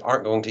fish that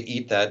aren't going to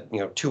eat that,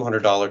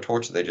 $200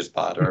 torch that they just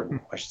bought,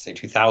 or I should say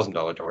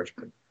 $2,000 torch.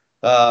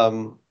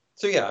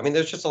 So yeah, I mean,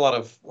 there's just a lot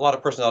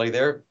of personality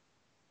there.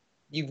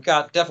 You've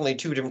got definitely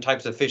two different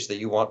types of fish that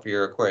you want for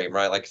your aquarium,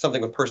 right? Like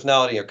something with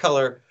personality or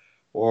color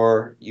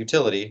or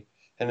utility.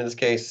 And in this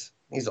case,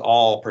 he's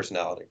all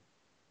personality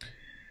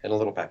in a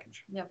little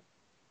package. Yep.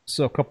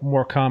 So a couple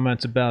more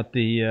comments about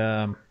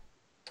the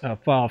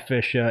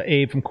filefish.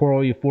 Abe from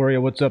Coral Euphoria,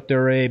 what's up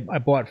there, Abe? I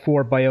bought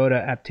 4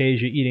 biota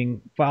aptasia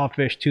eating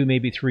filefish, 2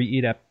 maybe 3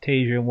 eat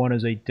aptasia, 1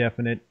 is a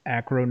definite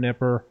acro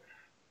nipper.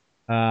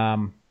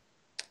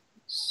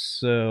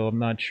 So I'm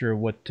not sure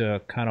what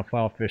kind of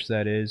filefish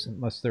that is,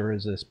 unless there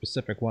is a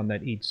specific one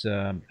that eats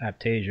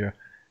aptasia.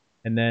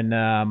 And then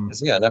Yeah,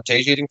 an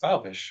aptasia eating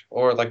filefish,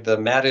 or like the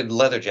matted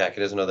leather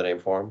jacket is another name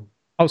for him.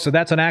 oh, so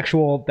that's an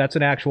actual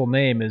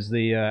name, is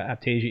the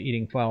aptasia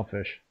eating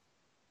filefish.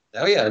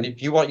 Oh yeah, and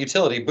if you want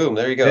utility, boom,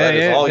 there you go. Yeah, That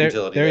is all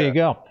utility. There you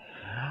go.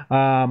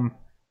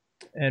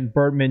 And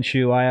Bert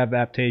Minshew, I have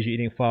aptasia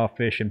eating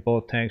filefish in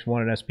both tanks,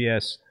 1 at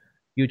SPS.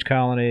 Huge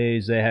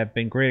colonies. They have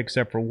been great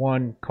except for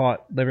 1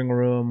 caught living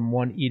room,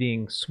 1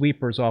 eating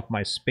sweepers off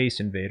my Space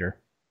Invader.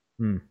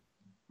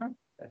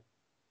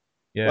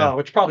 Yeah. Well,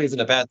 which probably isn't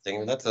a bad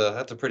thing. That's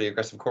a pretty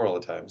aggressive coral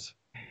at times.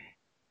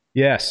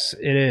 Yes,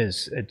 it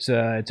is. It's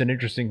an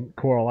interesting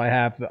coral. I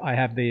have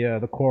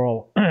the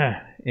coral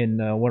in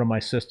one of my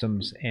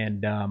systems,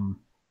 and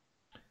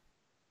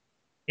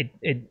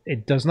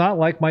it does not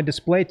like my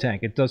display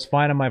tank. It does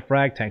fine in my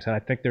frag tanks, and I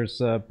think there's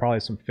probably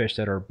some fish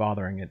that are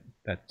bothering it.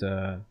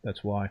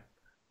 That's why.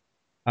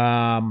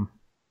 All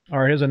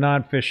right, here's a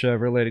non-fish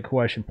related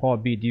question. Paul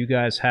B, do you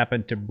guys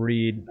happen to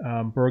breed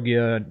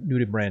Bergia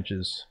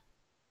nudibranches?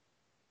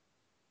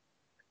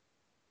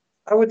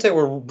 I would say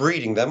we're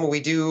breeding them.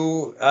 We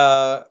do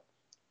want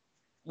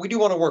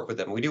to work with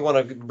them. We do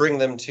want to bring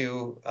them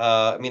to.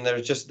 I mean,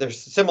 they're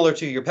similar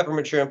to your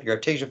peppermint shrimp, your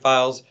aptasia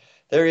files.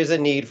 There is a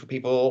need for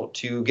people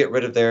to get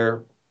rid of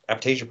their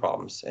aptasia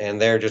problems,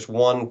 and they're just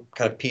one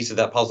kind of piece of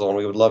that puzzle. And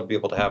we would love to be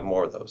able to have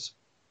more of those.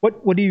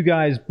 What do you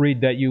guys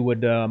breed that you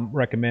would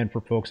recommend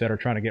for folks that are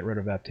trying to get rid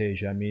of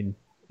aptasia? I mean,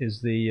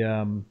 is the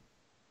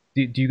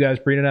do you guys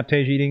breed an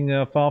aptasia eating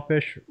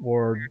filefish,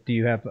 or do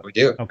you have? We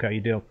do. Okay,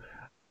 you do.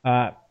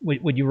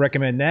 Would you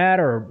recommend that,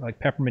 or like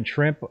peppermint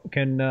shrimp?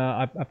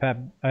 I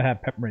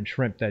have peppermint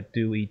shrimp that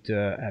do eat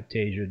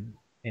aptasia,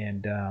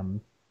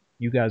 and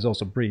you guys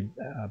also breed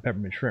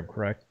peppermint shrimp,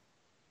 correct?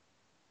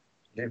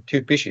 They have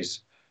 2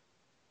 species.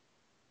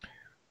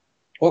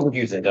 What would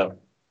you say, Doug?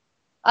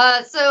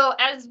 So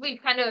as we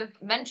kind of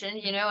mentioned,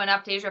 an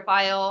aptasia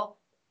file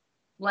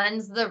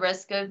lends the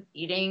risk of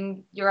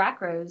eating your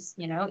acros,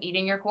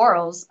 eating your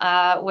corals.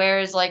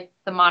 Whereas like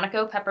the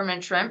Monaco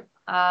peppermint shrimp,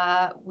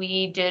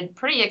 we did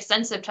pretty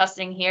extensive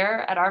testing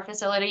here at our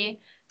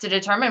facility to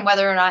determine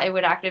whether or not it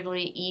would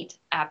actively eat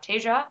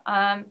aptasia,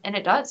 and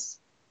it does.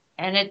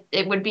 And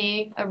it would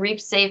be a reef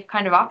safe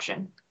kind of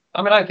option.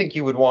 I mean, I think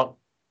you would want,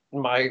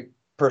 my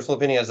personal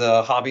opinion as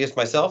a hobbyist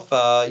myself,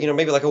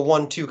 maybe like a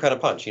 1-2 kind of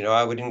punch.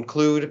 I would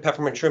include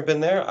peppermint shrimp in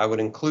there. I would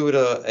include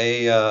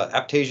a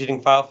aptasia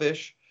eating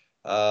filefish,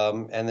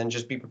 and then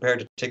just be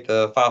prepared to take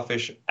the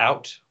filefish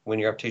out when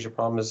your aptasia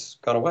problem has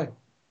gone away.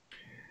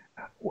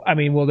 I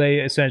mean, will they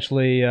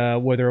essentially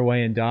wither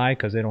away and die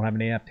because they don't have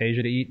any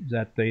aptasia to eat? Is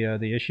that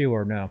the issue,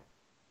 or no?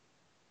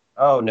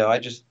 Oh no,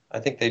 I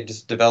think they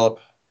just develop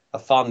a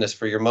fondness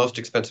for your most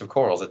expensive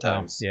corals at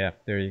times. Oh, yeah,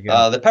 there you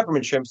go. The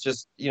peppermint shrimps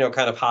just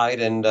kind of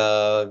hide and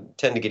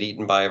tend to get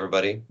eaten by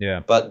everybody. Yeah,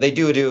 but they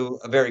do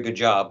a very good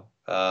job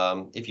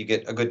if you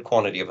get a good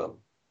quantity of them.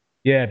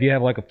 Yeah, if you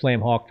have like a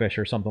flame hawkfish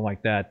or something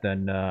like that,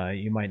 then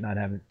you might not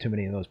have too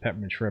many of those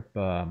peppermint shrimp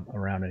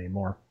around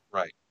anymore.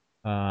 Right.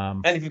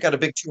 And if you've got a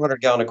big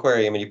 200-gallon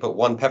aquarium and you put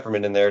 1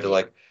 peppermint in there to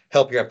like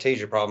help your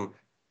aptasia problem,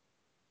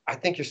 I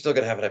think you're still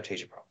going to have an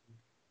aptasia problem.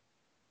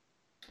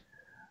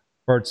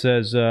 Bert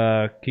says,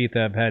 Keith,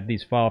 I've had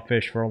these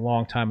filefish for a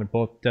long time and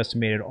both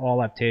decimated all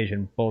aptasia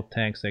in both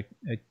tanks.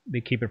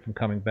 They keep it from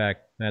coming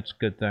back. That's a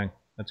good thing.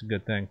 That's a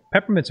good thing.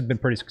 Peppermints have been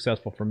pretty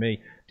successful for me.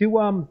 Do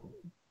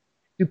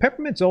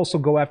peppermints also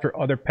go after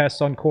other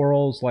pests on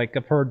corals? Like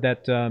I've heard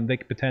that they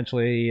could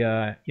potentially,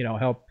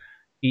 help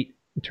eat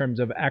in terms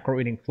of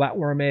acro-eating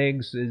flatworm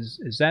eggs.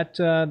 Is that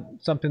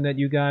something that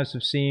you guys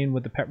have seen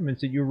with the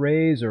peppermints that you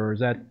raise, or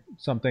is that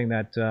something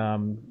that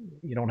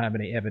you don't have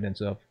any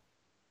evidence of?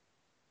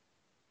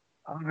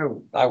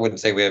 I wouldn't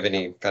say we have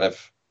any kind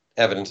of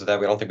evidence of that.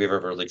 We don't think we've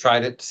ever really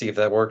tried it to see if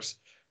that works.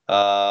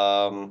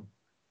 A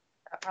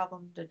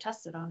problem to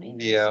test it on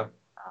either. Yeah.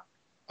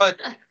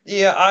 But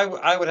yeah,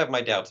 I would have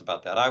my doubts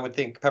about that. I would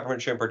think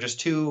peppermint shrimp are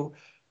just too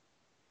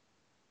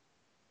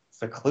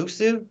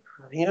reclusive.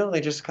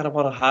 They just kind of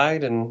want to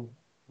hide, and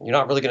you're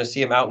not really going to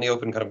see them out in the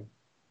open, kind of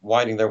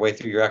winding their way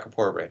through your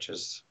Acropora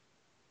branches.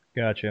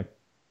 Gotcha.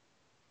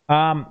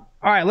 All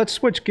right, let's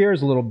switch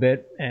gears a little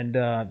bit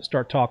and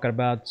start talking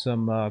about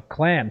some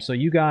clams. So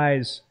you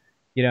guys,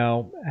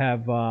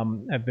 have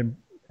been,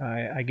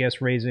 I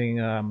guess,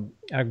 raising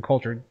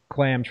agriculture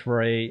clams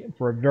for a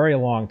very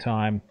long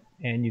time,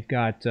 and you've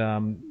got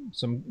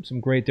some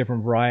great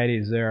different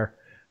varieties there.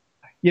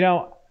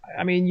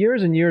 I mean,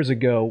 years and years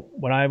ago,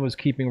 when I was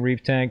keeping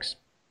reef tanks,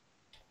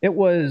 it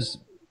was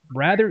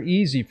rather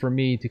easy for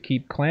me to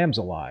keep clams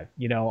alive.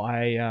 And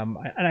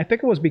I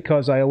think it was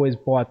because I always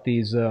bought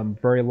these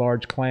very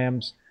large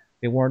clams.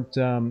 They weren't,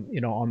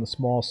 on the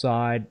small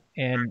side,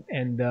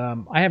 and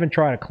I haven't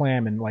tried a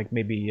clam in like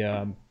maybe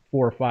 4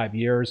 or 5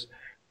 years.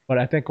 But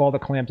I think all the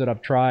clams that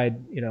I've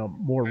tried,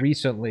 more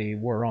recently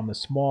were on the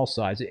small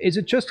size. Is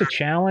it just a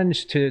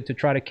challenge to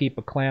try to keep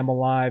a clam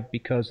alive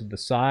because of the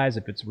size?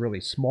 If it's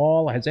really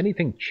small, has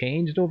anything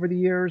changed over the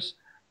years,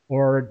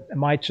 or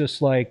am I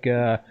just like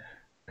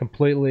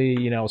completely,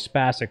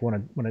 spastic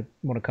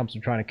when it comes to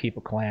trying to keep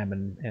a clam? I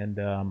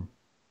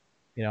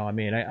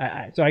mean,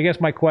 so I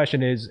guess my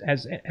question is,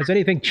 has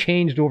anything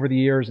changed over the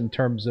years in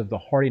terms of the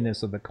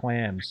hardiness of the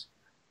clams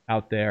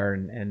out there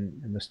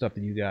and the stuff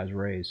that you guys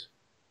raise?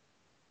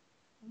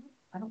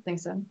 I don't think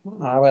so.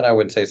 I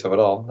wouldn't say so at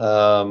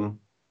all.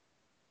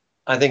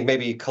 I think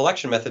maybe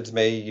collection methods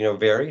may,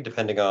 vary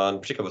depending on,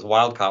 particularly with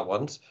wild caught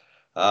ones.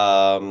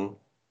 Um,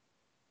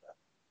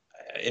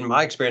 in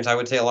my experience, I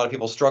would say a lot of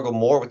people struggle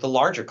more with the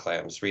larger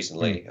clams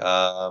recently.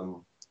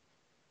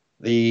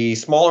 The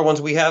smaller ones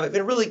we have,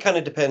 it really kind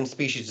of depends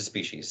species to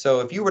species.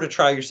 So if you were to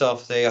try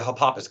yourself, say, a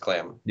Hippopotamus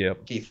clam,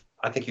 Yep. Keith,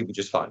 I think you'd be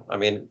just fine. I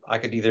mean, I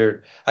could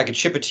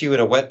ship it to you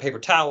in a wet paper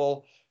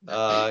towel.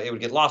 It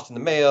would get lost in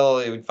the mail.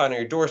 It would find on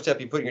your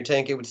doorstep. You put it in your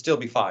tank. It would still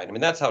be fine. I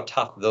mean, that's how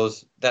tough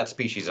that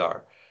species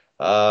are.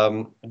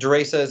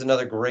 Duresa is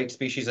another great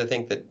species. I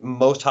think that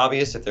most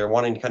hobbyists, if they're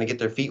wanting to kind of get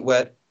their feet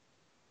wet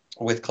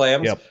with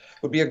clams, Yep.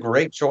 would be a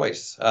great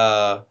choice.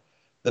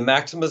 The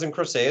Maximas and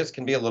Croceas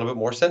can be a little bit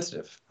more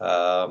sensitive.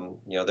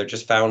 They're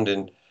just found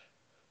in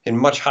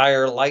much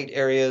higher light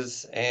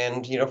areas,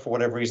 and for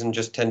whatever reason,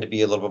 just tend to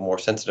be a little bit more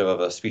sensitive of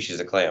a species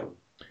of clam.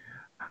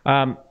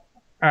 All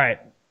right.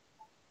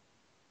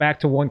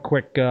 Back to one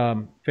quick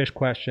fish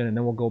question, and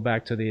then we'll go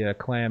back to the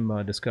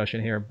clam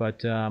discussion here.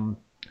 But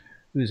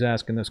who's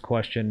asking this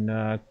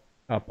question?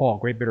 Paul,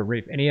 Great Bitter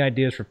Reef. Any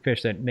ideas for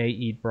fish that may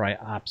eat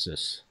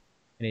Bryopsis?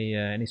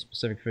 Any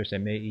specific fish that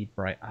may eat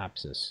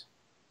Bryopsis?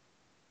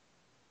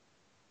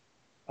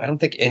 I don't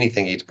think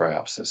anything eats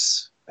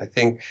Bryopsis. I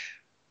think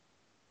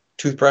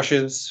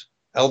toothbrushes,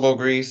 elbow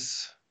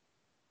grease.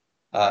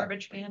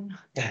 Garbage can.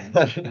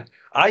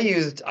 I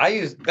used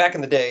back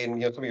in the day,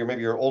 and some of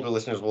maybe your older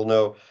listeners will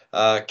know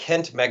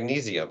Kent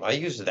magnesium. I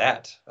used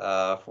that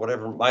for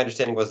whatever my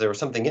understanding was. There was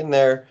something in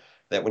there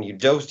that when you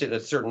dosed it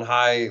at certain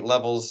high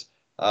levels,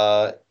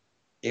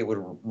 it would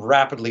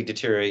rapidly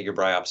deteriorate your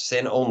Bryopsis,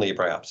 and only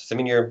Bryopsis. I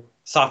mean, your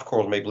soft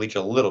corals may bleach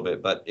a little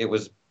bit, but it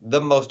was the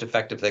most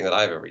effective thing that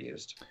I've ever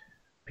used.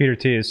 Peter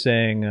T is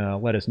saying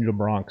lettuce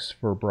nudibranchs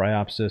for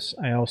Bryopsis.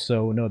 I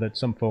also know that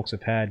some folks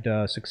have had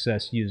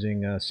success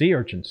using sea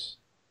urchins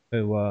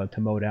to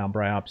mow down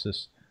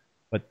Bryopsis,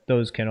 but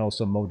those can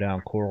also mow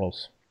down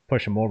corals,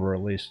 push them over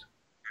at least.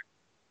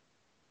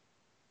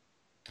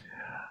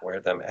 Wear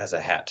them as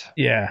a hat.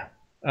 Yeah.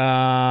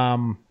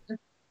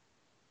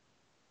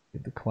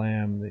 Give the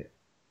clam.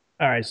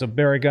 All right, so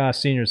Barry Goss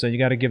Sr. said you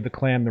got to give the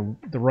clam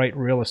the right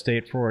real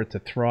estate for it to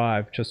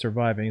thrive. Just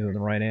surviving isn't the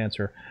right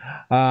answer.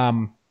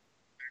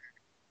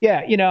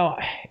 Yeah,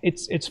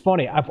 it's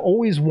funny. I've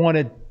always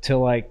wanted to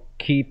like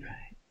keep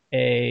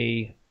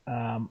an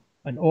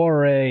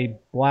ORA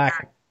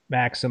Black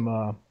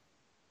Maxima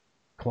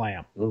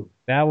clam. Ooh.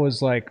 That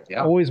was like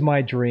always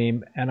my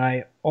dream, and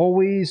I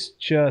always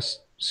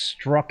just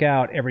struck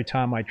out every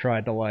time I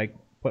tried to like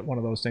put one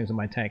of those things in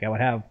my tank. I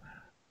would have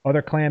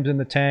other clams in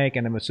the tank,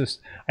 and I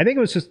think it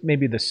was just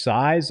maybe the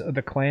size of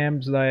the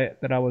clams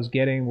that I was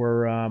getting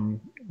were on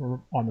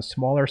the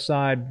smaller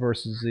side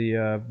versus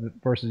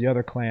the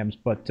other clams.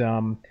 But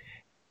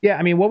yeah,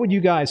 I mean, what would you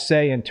guys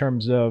say in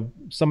terms of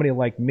somebody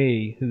like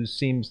me who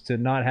seems to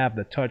not have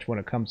the touch when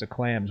it comes to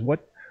clams?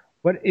 What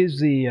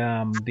is the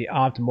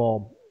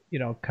optimal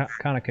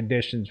kind of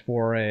conditions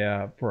for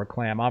a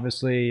clam?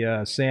 Obviously,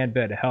 sand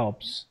bed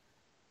helps,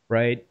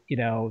 right?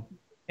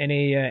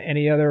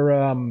 Any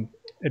other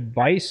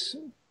advice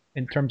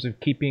in terms of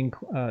keeping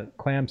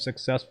clams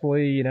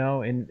successfully,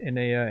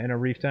 in a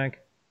reef tank?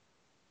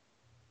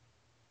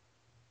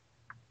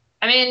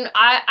 I mean,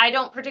 I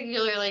don't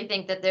particularly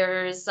think that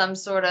there's some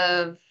sort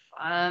of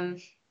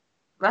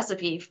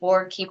recipe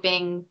for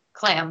keeping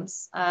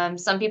clams.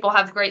 Some people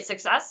have great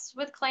success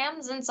with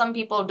clams and some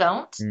people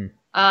don't.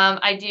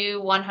 I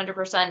do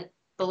 100%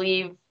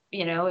 believe,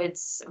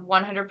 it's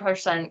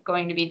 100%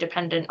 going to be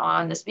dependent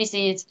on the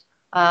species,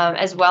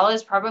 as well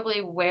as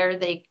probably where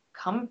they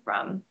come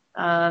from.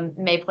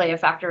 may play a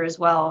factor as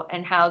well,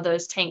 and how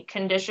those tank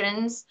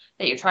conditions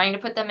that you're trying to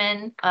put them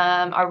in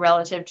are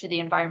relative to the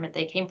environment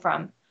they came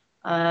from.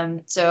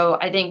 So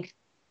I think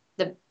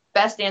the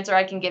best answer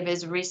I can give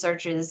is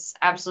research is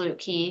absolute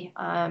key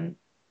on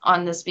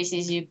the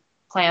species you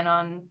plan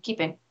on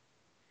keeping.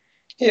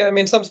 Yeah, I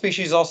mean, some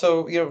species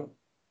also,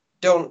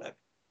 don't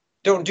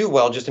do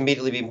well just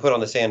immediately being put on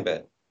the sand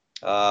bed.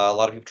 A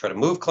lot of people try to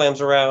move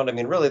clams around. I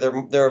mean, really,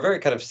 they're a very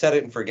kind of set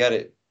it and forget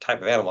it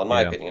type of animal, in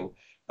my opinion.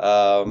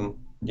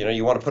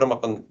 You want to put them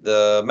up on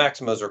the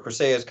Maximas or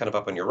Chryseas, kind of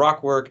up on your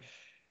rock work,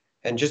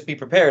 and just be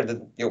prepared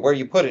that where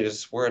you put it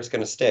is where it's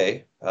going to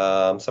stay.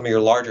 Some of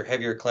your larger,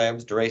 heavier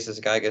clams, Duraces,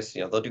 Gygus,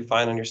 they'll do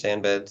fine on your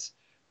sand beds.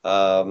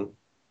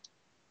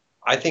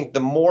 I think the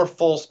more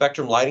full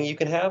spectrum lighting you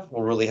can have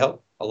will really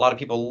help. A lot of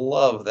people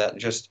love that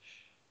just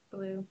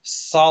Blue.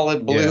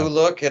 solid blue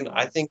look, and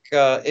I think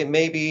it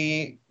may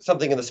be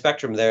something in the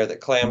spectrum there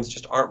that clams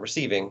just aren't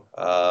receiving.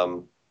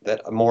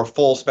 That a more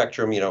full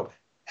spectrum,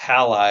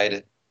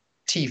 halide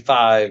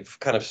T5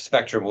 kind of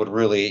spectrum would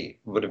really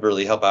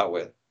help out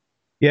with.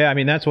 Yeah, I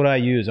mean that's what I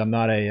use. I'm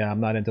not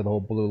into the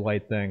whole blue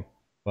light thing.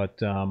 But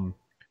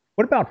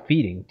what about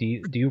feeding?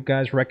 Do you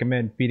guys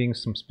recommend feeding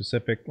some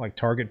specific, like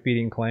target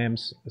feeding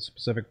clams a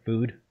specific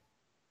food?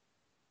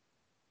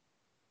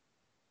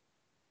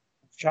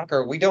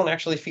 Shocker, we don't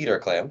actually feed our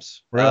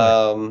clams.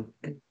 Really?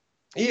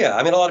 Yeah,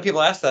 I mean, a lot of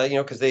people ask that,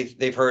 because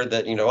they've heard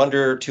that,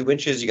 under 2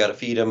 inches you got to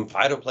feed them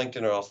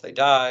phytoplankton or else they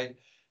die.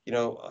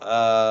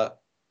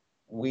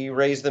 We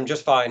raise them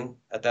just fine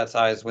at that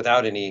size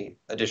without any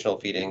additional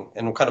feeding.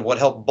 And kind of what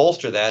helped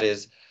bolster that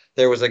is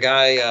there was a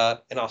guy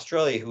in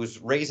Australia who was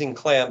raising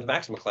clams,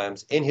 Maxima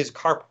clams, in his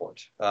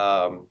carport.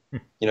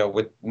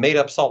 With made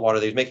up salt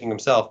water that he's making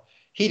himself.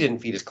 He didn't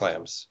feed his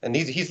clams, and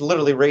he's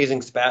literally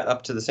raising spat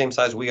up to the same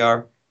size we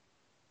are,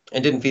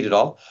 and didn't feed at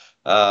all.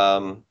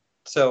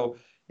 So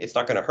it's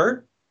not going to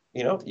hurt.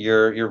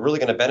 You're really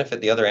going to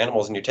benefit the other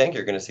animals in your tank.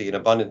 You're going to see an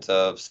abundance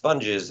of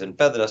sponges and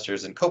feather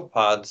dusters and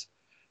copepods.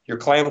 Your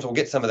clams will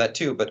get some of that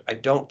too, but I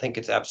don't think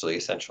it's absolutely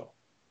essential.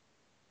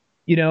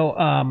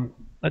 In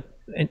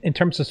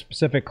terms of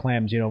specific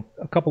clams, a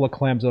couple of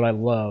clams that I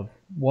love.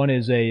 One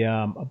is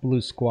a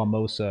blue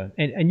squamosa,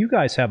 and you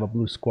guys have a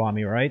blue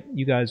squammy, right?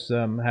 You guys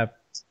have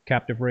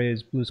captive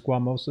raised blue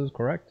squamosas,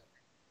 correct?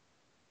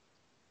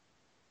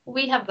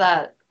 We have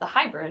the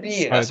hybrid.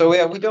 Yeah, so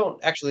we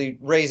don't actually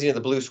raise any of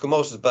the blue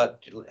squamosas,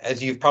 but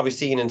as you've probably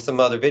seen in some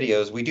other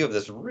videos, we do have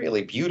this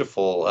really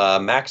beautiful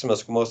Maxima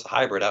squamosa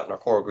hybrid out in our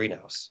coral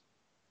greenhouse.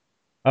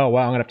 Oh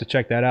wow, I'm gonna have to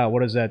check that out.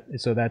 What is that?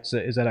 So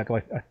is that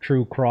like a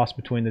true cross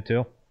between the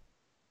two?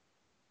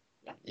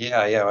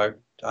 Yeah.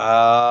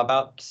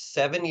 About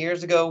 7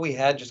 years ago, we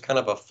had just kind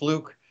of a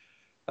fluke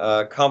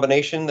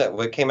combination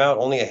that came out.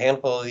 Only a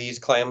handful of these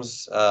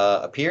clams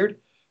appeared,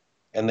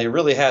 and they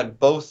really had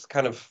both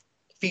kind of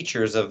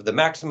features of the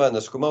Maxima and the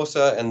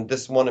Squamosa, and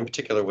this one in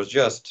particular was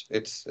just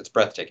it's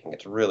breathtaking.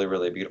 It's really,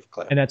 really a beautiful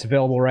clam. And that's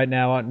available right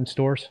now out in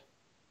stores?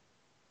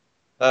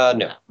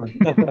 No.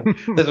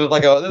 This was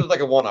like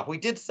a one-off. We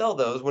did sell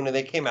those when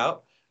they came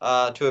out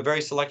to a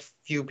very select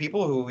few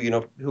people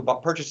who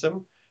purchased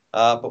them.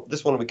 But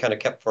this one we kind of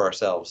kept for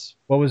ourselves.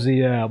 What was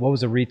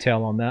the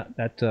retail on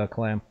that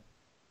clam?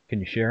 Can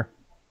you share?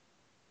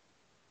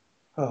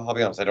 Oh, I'll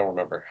be honest, I don't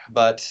remember,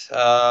 but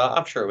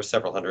I'm sure it was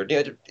several hundred.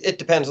 It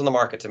depends on the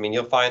markets. I mean,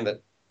 you'll find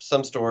that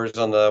some stores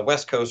on the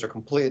West Coast are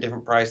completely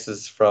different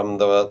prices from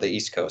the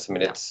East Coast. I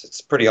mean,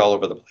 it's pretty all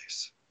over the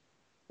place.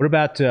 What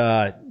about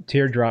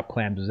teardrop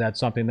clams? Is that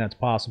something that's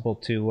possible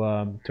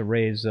to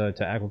raise to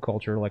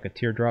aquaculture, like a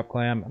teardrop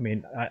clam? I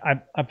mean,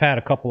 I've had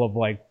a couple of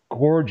like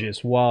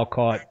gorgeous wild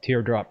caught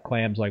teardrop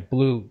clams, like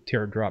blue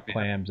teardrop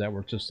clams that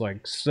were just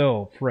like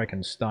so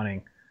frickin'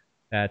 stunning.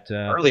 That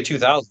early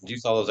 2000s, you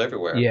saw those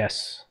everywhere.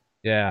 Yes,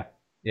 yeah.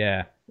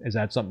 Is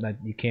that something that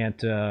you can't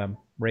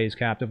raise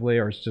captively,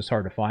 or it's just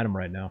hard to find them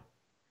right now?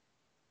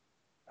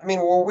 I mean,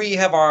 where we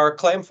have our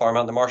clam farm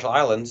out in the Marshall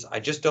Islands, I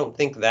just don't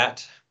think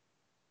that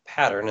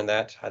pattern and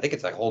that I think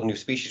it's a whole new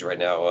species right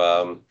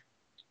now.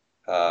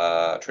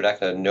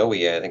 Tridacna noe,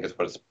 I think is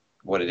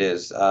what it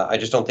is. I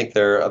just don't think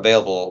they're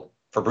available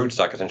for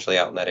broodstock essentially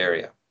out in that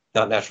area,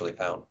 not naturally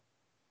found.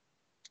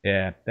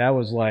 Yeah, that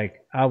was like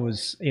I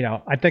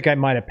think I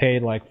might have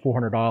paid like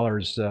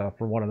 $400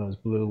 for one of those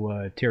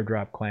blue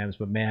teardrop clams,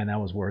 but man, that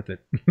was worth it.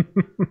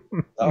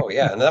 Oh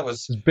yeah, and that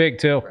was it's big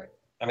too.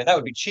 I mean, that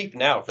would be cheap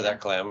now for that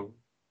clam.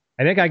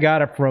 I think I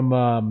got it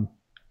from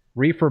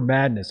Reefer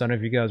Madness. I don't know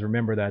if you guys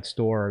remember that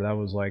store. That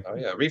was like, oh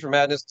yeah, Reefer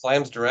Madness,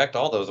 Clams Direct,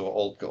 all those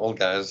old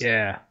guys.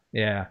 Yeah.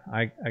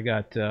 I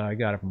got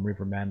it from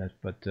Reefer Madness,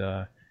 but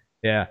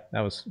yeah, that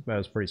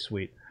was pretty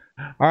sweet.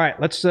 All right,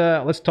 let's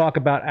talk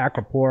about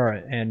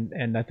Acropora,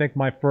 and I think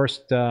the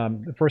first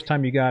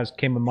time you guys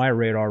came on my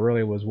radar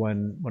really was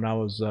when I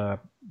was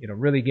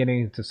really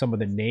getting into some of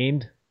the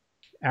named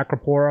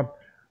Acropora,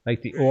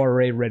 like the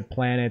ORA Red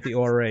Planet, the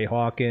ORA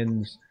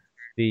Hawkins,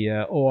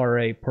 the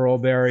ORA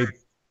Pearlberry.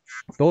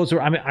 Those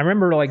are, I mean, I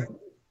remember like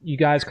you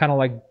guys kind of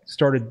like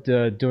started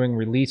doing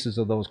releases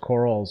of those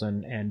corals,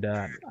 and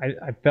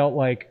I felt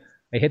like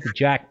I hit the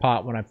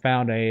jackpot when I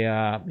found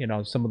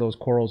some of those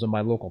corals in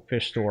my local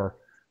fish store,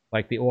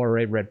 like the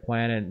ORA Red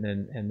Planet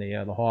and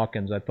the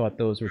Hawkins. I thought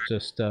those were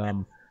just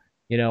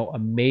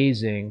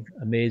amazing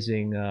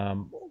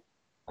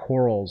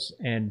corals.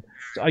 And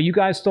so are you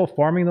guys still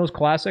farming those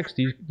classics?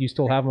 Do you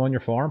still have them on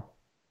your farm?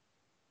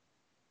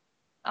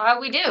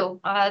 We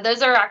do.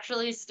 Those are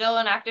actually still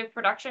in active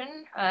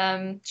production,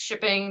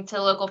 shipping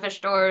to local fish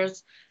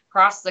stores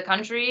across the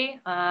country,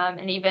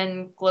 and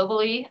even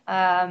globally.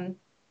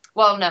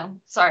 Well, no,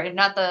 sorry,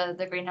 not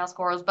the greenhouse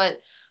corals,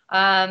 but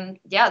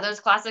yeah,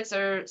 those classics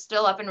are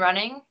still up and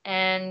running,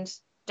 and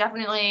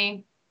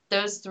definitely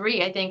those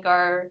three, I think,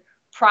 are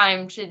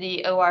prime to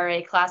the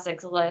ORA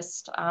classics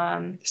list.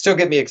 Still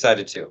get me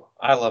excited too.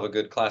 I love a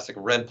good classic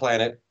Red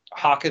Planet.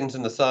 Hawkins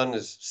in the sun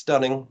is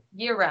stunning.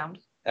 Year round.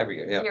 Every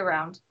year, yeah. Year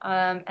round.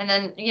 And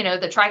then,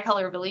 the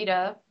tricolor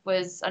Belita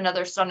was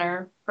another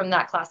stunner from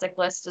that classic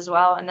list as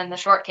well. And then the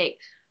shortcake.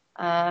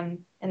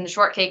 And the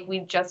shortcake we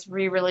just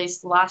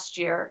re-released last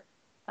year.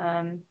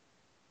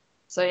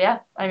 So yeah,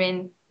 I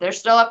mean, they're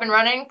still up and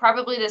running.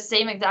 Probably the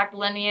same exact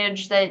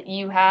lineage that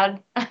you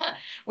had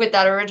with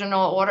that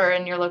original order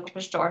in your local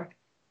fish store.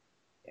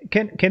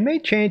 Can they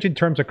change in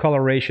terms of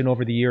coloration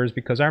over the years?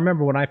 Because I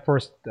remember when I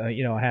first,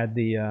 had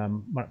the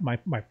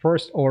my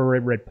first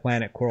ORA Red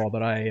Planet coral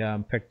that I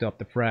picked up,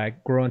 the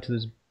frag, grew into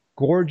this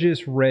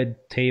gorgeous red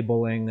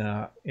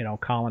tabling,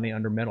 colony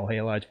under metal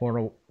halides,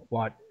 400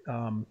 watt,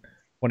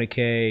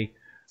 20K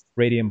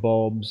radium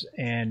bulbs,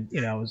 and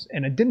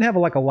and it didn't have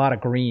a lot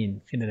of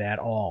green in it at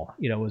all.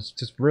 It was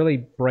just really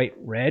bright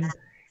red.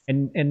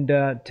 And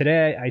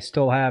today I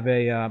still have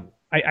a.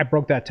 I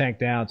broke that tank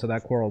down, so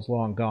that coral's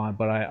long gone.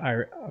 But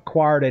I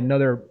acquired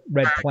another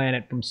Red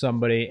Planet from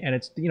somebody, and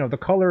it's the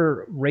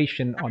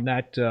coloration on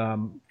that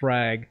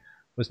frag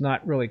was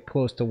not really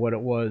close to what it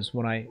was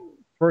when I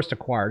first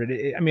acquired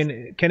it. I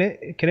mean, can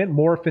it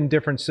morph in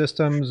different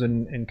systems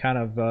and kind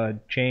of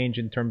change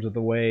in terms of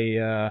the way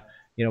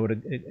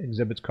it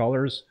exhibits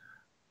colors?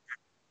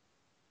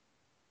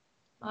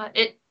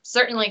 It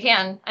certainly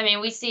can. I mean,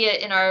 we see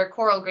it in our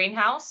coral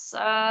greenhouse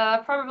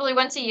probably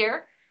once a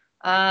year.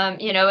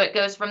 It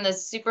goes from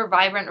this super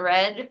vibrant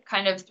red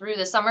kind of through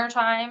the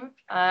summertime.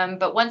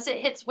 But once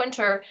it hits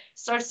winter, it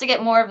starts to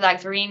get more of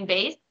that green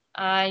base.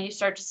 You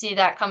start to see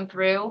that come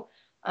through.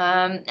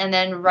 And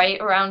then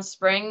right around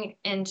spring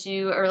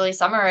into early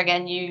summer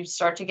again, you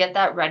start to get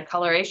that red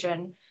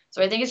coloration.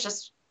 So I think it's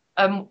just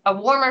a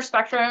warmer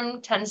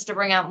spectrum tends to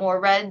bring out more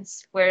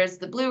reds, whereas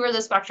the bluer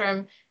the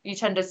spectrum, you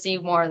tend to see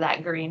more of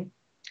that green.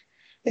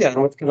 Yeah,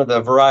 and with kind of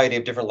the variety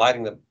of different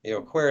lighting that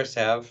aquarists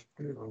have,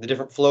 the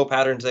different flow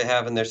patterns they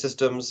have in their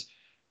systems,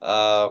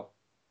 it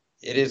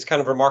is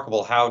kind of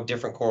remarkable how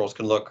different corals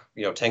can look,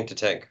 tank to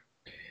tank.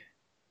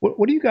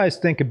 What do you guys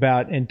think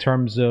about in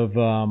terms of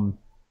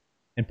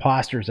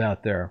imposters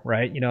out there,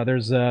 right?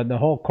 There's the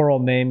whole coral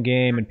name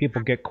game, and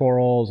people get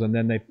corals and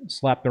then they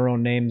slap their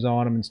own names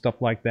on them and stuff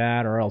like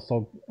that, or else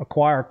they'll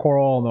acquire a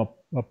coral and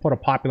they'll put a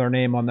popular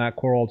name on that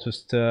coral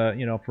just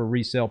to, for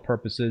resale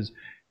purposes.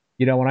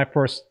 When I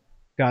first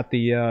got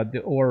the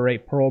ORA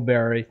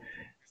Pearlberry,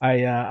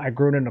 I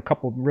grew it in a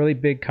couple of really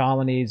big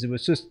colonies. It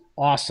was just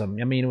awesome.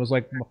 I mean, it was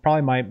like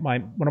probably my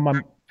one of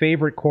my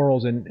favorite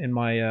corals in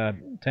my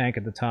tank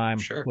at the time.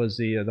 Sure. Was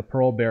the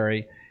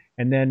Pearlberry.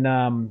 And then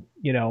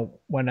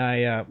when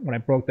I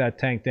broke that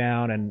tank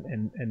down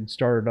and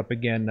started up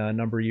again a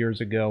number of years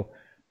ago,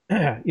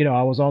 I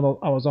was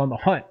on the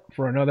hunt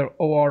for another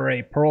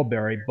ORA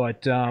Pearlberry.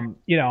 But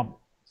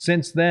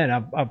since then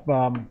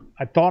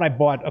I thought I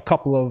bought a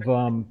couple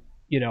of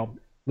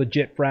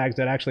legit frags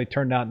that actually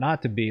turned out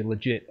not to be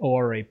legit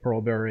ORA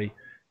Pearlberry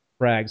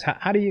frags.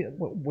 How do you?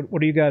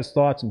 What are you guys'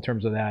 thoughts in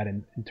terms of that?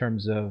 In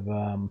terms of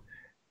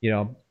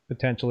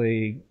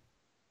potentially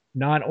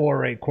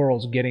non-ORA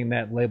corals getting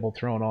that label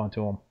thrown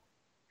onto them?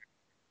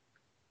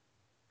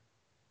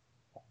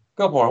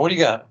 Go for it. What do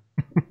you got?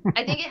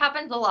 I think it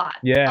happens a lot.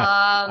 Yeah,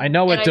 I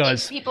know it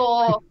does.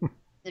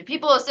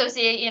 People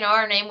associate,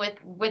 our name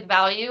with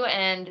value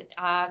and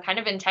kind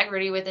of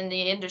integrity within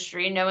the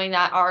industry, knowing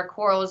that our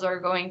corals are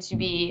going to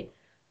be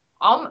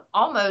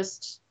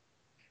almost.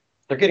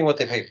 They're getting what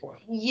they pay for.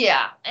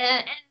 Yeah,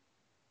 and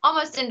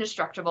almost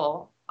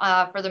indestructible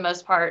for the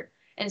most part.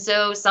 And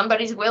so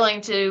somebody's willing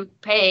to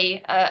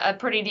pay a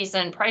pretty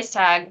decent price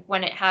tag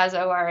when it has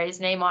ORA's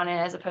name on it,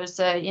 as opposed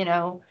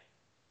to,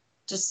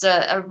 just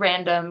a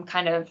random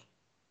kind of,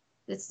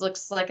 this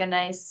looks like a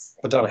nice.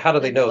 But Donna, how do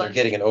they know they're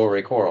getting an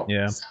ORA coral?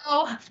 Yeah.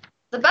 So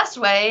the best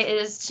way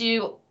is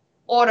to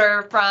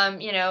order from,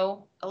 a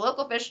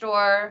local fish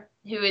store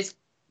who is,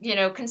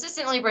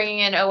 consistently bringing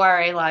in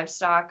ORA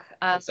livestock.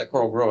 What's that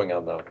coral growing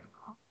on, though?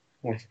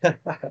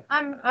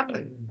 I'm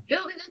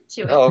building up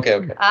to it. Oh,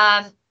 okay.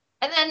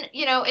 And then,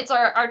 it's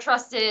our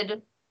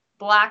trusted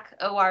black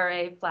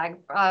ORA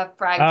frag plug.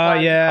 Oh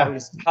yeah,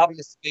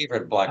 hobbyist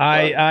favorite black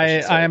plug.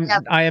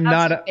 I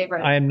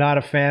am not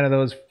a fan of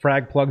those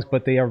frag plugs,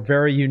 but they are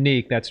very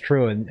unique. That's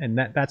true, and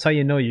that's how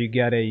you know you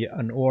get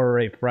an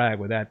ORA frag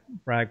with that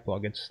frag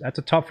plug. That's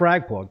a tough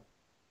frag plug.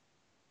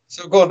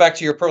 So going back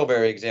to your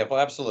pearlberry example,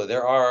 absolutely.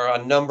 There are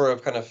a number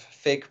of kind of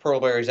fake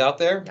pearlberries out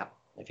there. Yeah.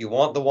 If you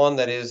want the one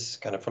that is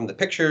kind of from the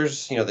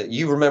pictures, that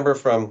you remember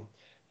from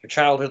your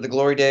childhood, the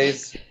glory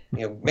days,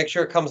 make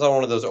sure it comes on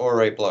one of those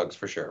ORA plugs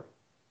for sure.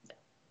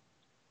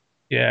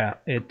 Yeah,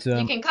 it.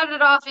 You can cut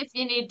it off if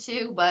you need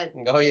to, but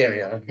Oh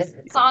yeah.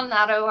 it's on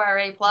that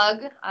ORA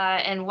plug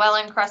and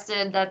well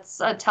encrusted. That's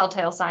a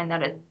telltale sign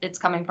that it's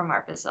coming from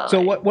our facility.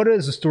 So what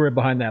is the story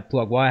behind that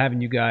plug? Why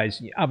haven't you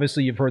guys?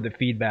 Obviously, you've heard the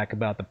feedback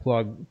about the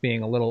plug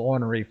being a little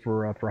ornery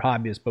for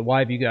hobbyists, but why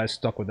have you guys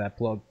stuck with that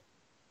plug?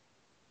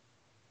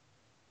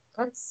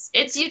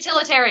 It's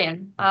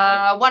utilitarian,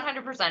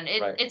 100%.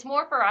 Right. It's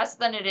more for us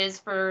than it is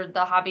for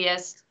the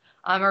hobbyist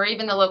or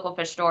even the local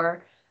fish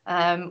store.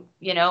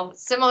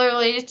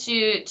 Similarly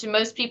to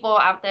most people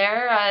out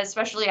there,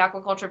 especially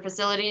aquaculture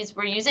facilities,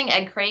 we're using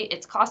egg crate.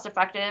 It's cost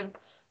effective,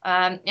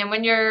 and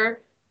when you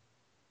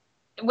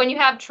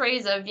have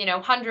trays of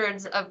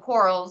hundreds of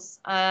corals,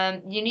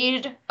 you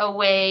need a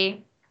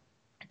way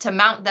to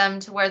mount them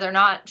to where they're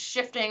not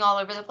shifting all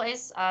over the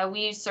place.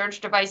 We use surge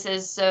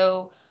devices,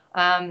 so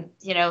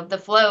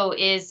the flow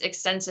is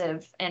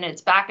extensive and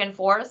it's back and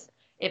forth.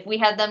 If we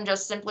had them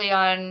just simply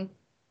on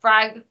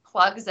frag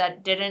plugs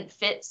that didn't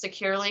fit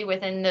securely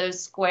within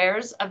those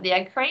squares of the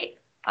egg crate,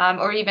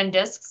 or even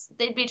discs,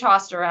 they'd be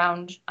tossed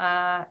around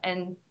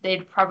and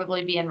they'd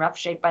probably be in rough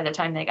shape by the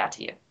time they got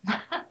to you.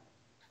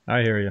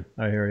 I hear you.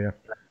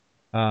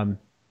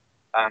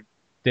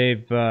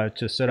 Dave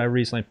just said I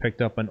recently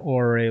picked up an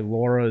ORA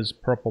Laura's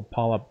Purple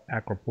Polyp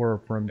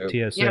Acropora from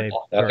TSA.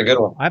 Beautiful. That's a good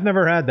one. I've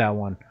never had that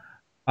one.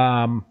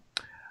 I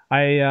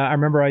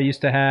remember I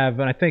used to have,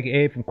 and I think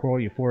Abe from Coral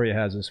Euphoria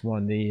has this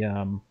one, the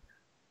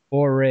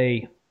ORA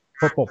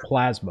Purple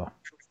Plasma,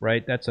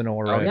 right? That's an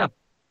ORA. Oh, yeah.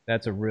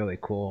 That's a really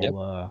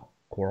cool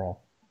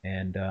coral.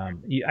 And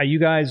are you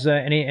guys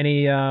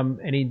any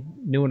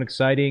new and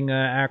exciting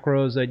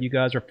acros that you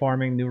guys are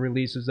farming? New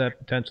releases that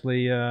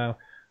potentially us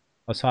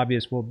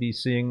hobbyists will be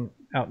seeing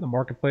out in the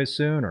marketplace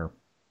soon, or?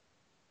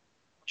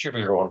 What's your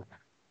favorite one?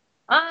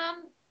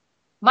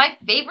 My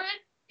favorite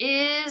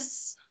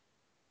is,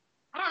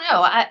 I don't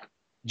know.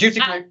 Juicy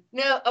Grape.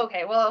 No,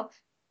 okay. Well,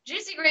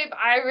 Juicy Grape,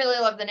 I really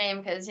love the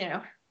name because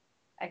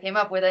I came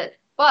up with it.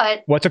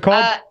 But what's it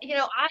called?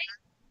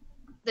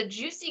 The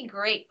Juicy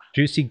Grape.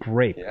 Juicy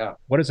Grape. Yeah.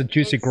 What is a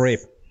Juicy Grape?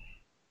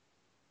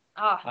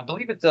 I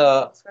believe it's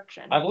an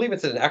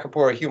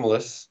Acropora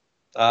humilis.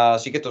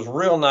 So you get those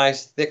real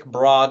nice, thick,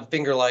 broad,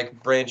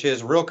 finger-like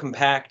branches, real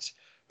compact,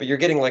 but you're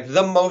getting like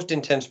the most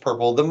intense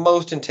purple, the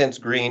most intense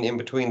green in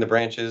between the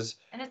branches.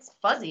 And it's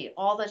fuzzy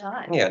all the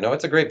time. Yeah, no,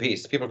 it's a great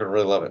piece. People are going to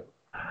really love it.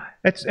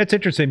 It's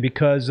interesting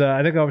because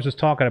I think I was just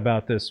talking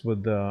about this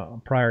with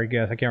a prior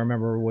guest. I can't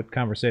remember what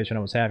conversation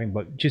I was having,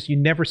 but just you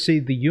never see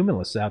the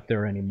humilis out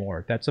there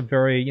anymore. That's a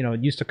very,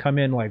 it used to come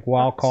in like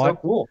wild caught. So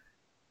cool.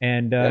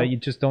 And you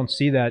just don't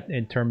see that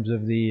in terms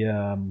of the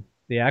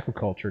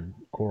aquaculture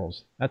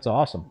corals. That's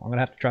awesome. I'm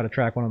gonna have to try to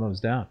track one of those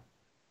down.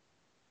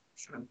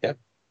 Yeah.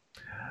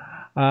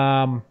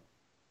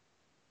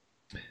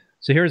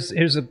 So here's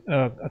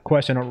a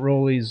question that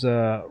Rolly's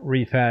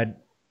Reef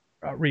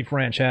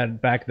Ranch had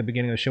back at the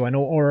beginning of the show. I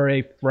know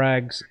ORA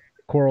frags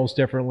corals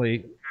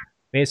differently,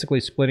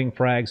 basically splitting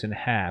frags in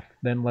half,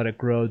 then let it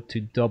grow to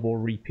double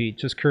repeat.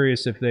 Just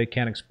curious if they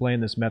can explain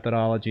this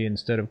methodology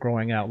instead of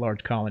growing out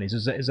large colonies.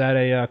 Is that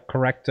a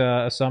correct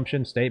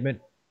assumption,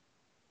 statement?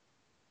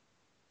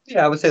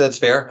 Yeah, I would say that's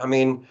fair. I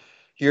mean,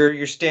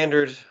 your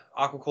standard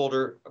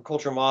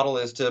aquaculture model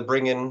is to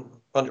bring in a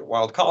bunch of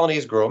wild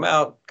colonies, grow them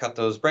out, cut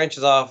those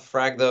branches off,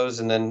 frag those,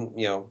 and then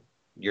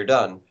you're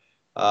done.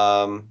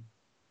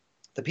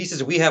 The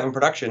pieces we have in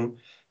production,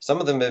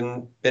 some of them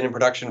have been in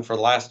production for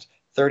the last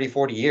 30,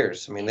 40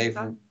 years. I mean,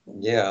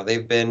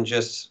 they've been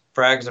just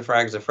frags of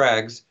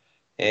frags.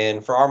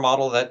 And for our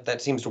model,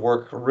 that seems to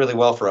work really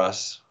well for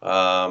us.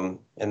 And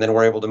then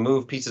we're able to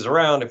move pieces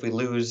around if we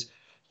lose,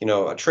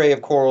 a tray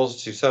of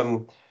corals to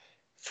some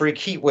freak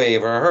heat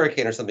wave or a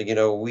hurricane or something.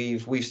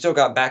 We've still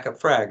got backup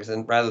frags,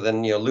 and rather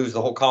than lose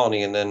the whole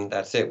colony and then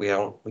that's it. We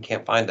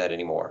can't find that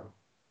anymore.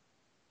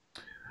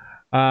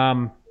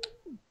 General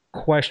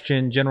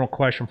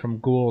question from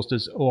Ghouls: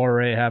 does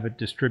ORA have a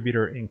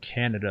distributor in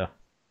Canada?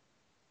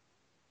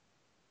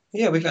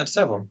 Yeah, we've had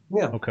several.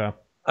 Yeah. Okay.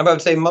 I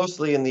would say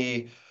mostly in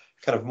the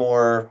kind of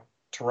more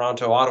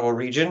Toronto, Ottawa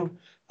region,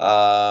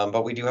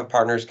 but we do have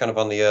partners kind of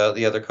on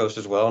the other coast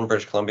as well in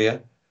British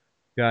Columbia.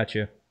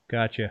 Gotcha.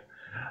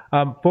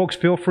 Folks,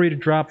 feel free to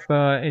drop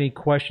any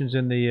questions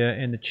in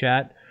the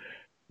chat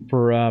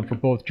for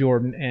both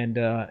Jordan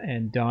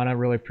and Donna.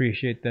 Really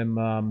appreciate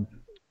them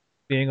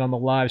being on the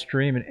live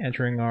stream and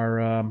entering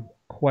our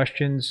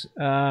questions.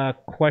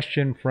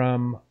 Question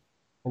from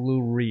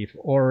Lou Reef.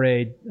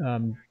 ORA.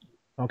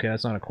 Okay,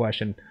 that's not a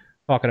question.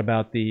 Talking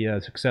about the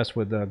success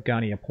with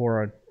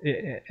Goniopora.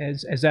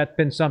 Has that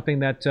been something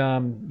that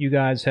you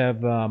guys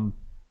have,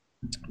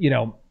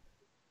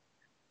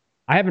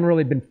 I haven't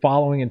really been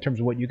following in terms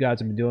of what you guys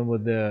have been doing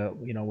with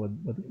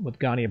with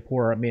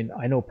Goniopora. I mean,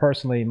 I know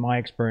personally, in my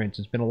experience,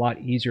 it's been a lot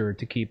easier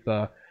to keep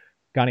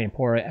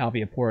Goniopora,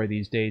 Alveopora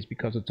these days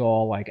because it's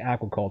all like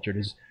aquaculture.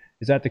 Is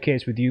that the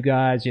case with you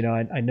guys?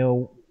 I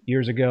know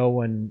years ago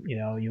when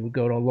you would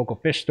go to a local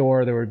fish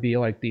store, there would be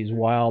like these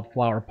wild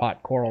flower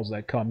pot corals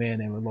that come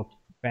in and would look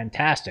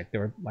fantastic. They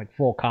were like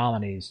full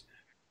colonies,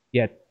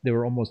 yet they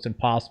were almost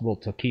impossible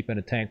to keep in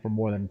a tank for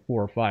more than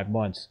 4 or 5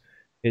 months.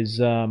 Is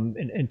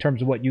in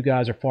terms of what you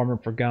guys are farming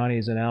for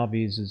Gonies and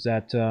Alves, is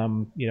that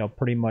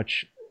pretty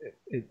much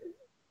it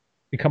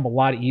become a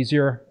lot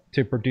easier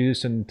to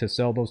produce and to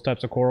sell those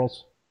types of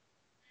corals?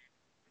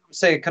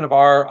 Say kind of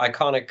our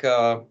iconic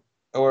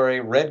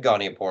ORA red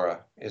Goniopora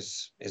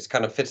is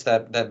kind of fits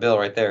that bill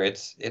right there.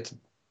 It's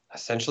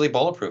essentially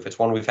bulletproof. It's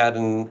one we've had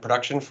in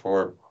production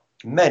for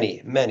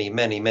many, many,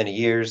 many, many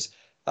years.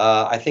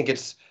 I think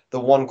it's the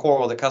one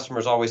coral that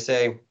customers always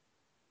say,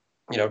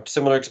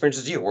 similar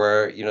experiences to you,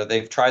 where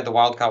they've tried the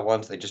wild caught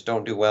ones, they just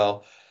don't do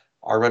well.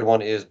 Our red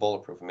one is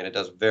bulletproof. I mean, it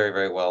does very,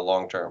 very well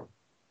long term.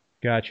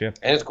 Gotcha.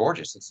 And it's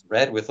gorgeous. It's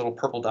red with little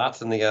purple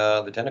dots in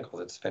the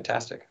tentacles. It's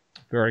fantastic.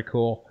 Very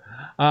cool.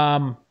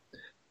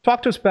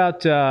 Talk to us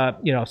about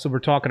so we're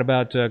talking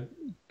about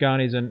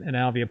Gonies and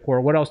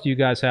Alveopora. What else do you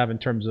guys have in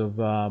terms of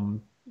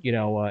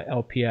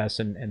LPS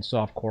and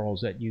soft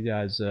corals that you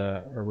guys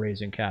are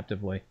raising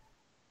captively?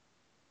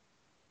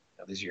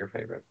 These are your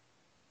favorite.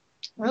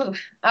 Ooh.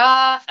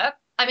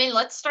 I mean,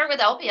 let's start with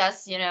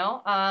LPS.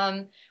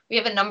 We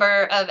have a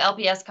number of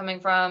LPS coming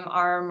from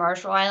our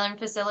Marshall Island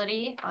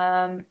facility.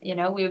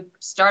 We've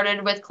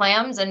started with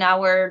clams, and now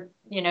we're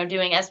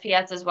doing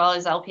SPS as well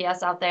as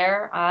LPS out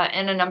there,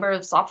 and a number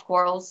of soft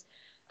corals.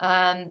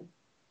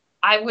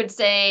 I would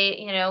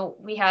say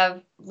we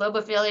have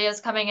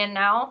lobophilias coming in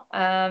now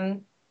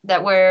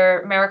that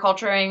we're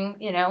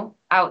mariculturing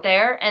out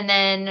there, and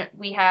then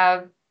we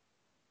have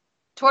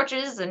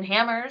torches and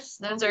hammers.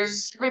 Those are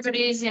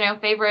everybody's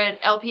favorite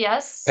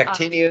LPS.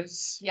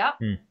 Pectinias. Yeah.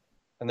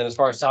 And then as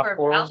far as soft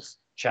corals,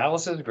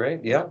 chalices,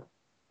 great. Yeah.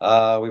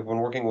 We've been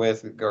working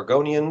with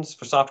gorgonians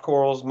for soft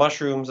corals,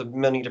 mushrooms of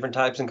many different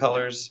types and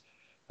colors.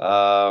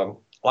 A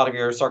lot of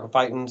your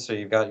sarcophytans. So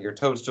you've got your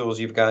toadstools,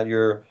 you've got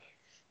your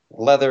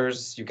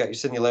leathers, you've got your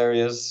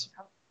simularias.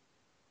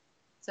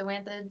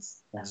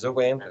 Zoanthids.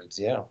 Zoanthids,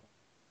 yeah.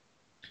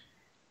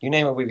 You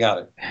name it, we've got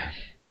it.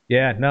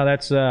 Yeah, no,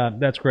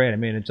 that's great. I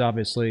mean, it's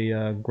obviously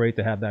great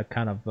to have that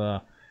kind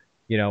of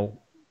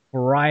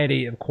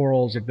variety of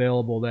corals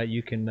available that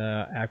you can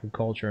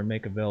aquaculture and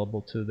make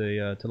available to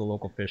the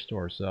local fish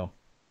stores. So,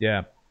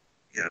 yeah.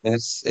 Yeah, and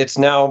it's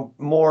now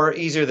more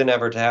easier than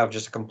ever to have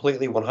just a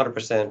completely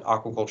 100%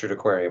 aquacultured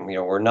aquarium.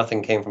 Where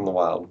nothing came from the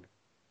wild.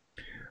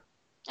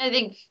 I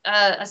think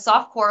a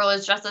soft coral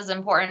is just as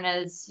important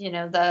as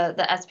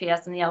the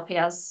SPS and the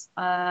LPS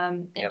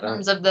in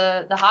terms of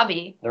the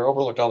hobby. They're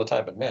overlooked all the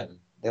time, but man,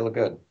 they look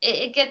good.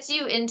 It gets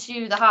you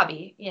into the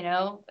hobby.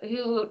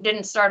 Who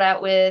didn't start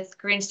out with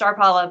green star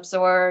polyps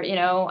or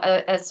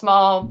a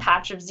small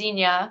patch of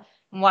xenia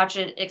and watch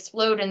it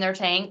explode in their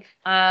tank,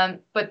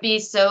 but be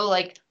so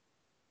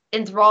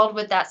enthralled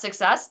with that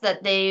success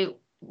that they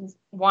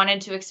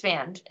wanted to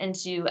expand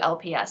into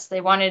LPS.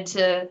 They wanted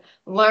to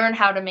learn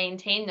how to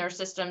maintain their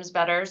systems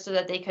better so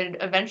that they could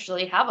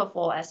eventually have a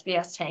full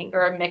SPS tank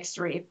or a mixed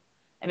reef.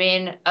 I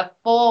mean, a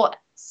full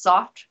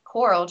soft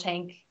coral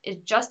tank is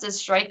just as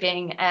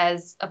striking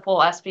as a full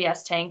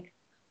SPS tank.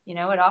 It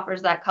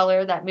offers that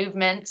color, that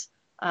movement,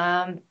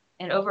 and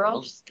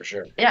overall, for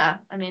sure. Yeah,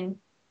 I mean,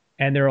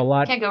 and they're a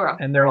lot can't go wrong.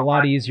 And they're a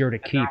lot easier to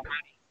keep.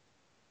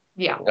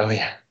 Yeah. Oh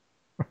yeah.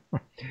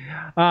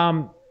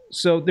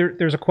 So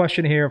there's a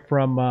question here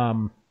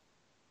from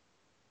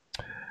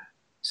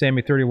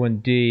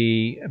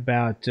Sammy31D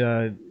about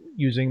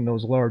using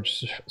those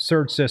large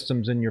surge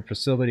systems in your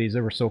facilities. They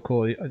were so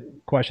cool. The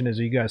question is,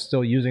 are you guys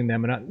still using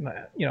them? And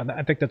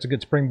I think that's a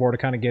good springboard to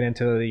kind of get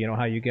into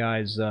how you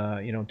guys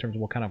in terms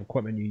of what kind of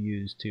equipment you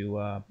use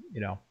to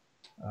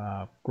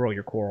grow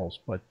your corals.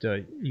 But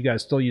you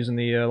guys still using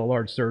the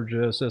large surge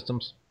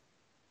systems?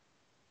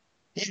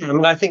 Yeah, I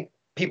mean, I think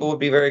people would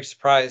be very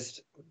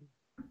surprised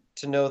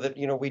to know that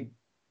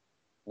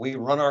we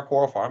run our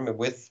coral farm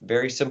with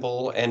very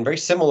simple and very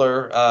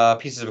similar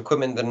pieces of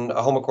equipment than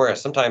a home aquarium.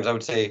 Sometimes I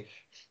would say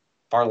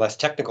far less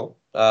technical.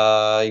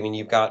 I mean,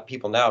 you've got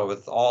people now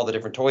with all the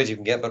different toys you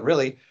can get, but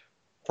really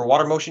for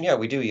water motion, yeah,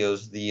 we do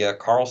use the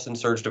Carlson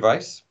Surge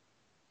device.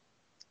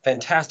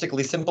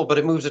 Fantastically simple, but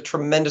it moves a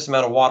tremendous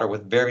amount of water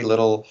with very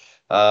little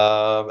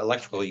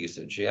electrical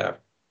usage. Yeah.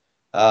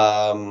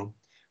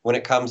 When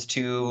it comes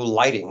to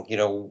lighting,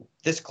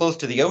 this close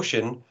to the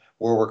ocean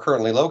where we're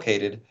currently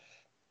located,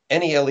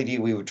 any LED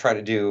we would try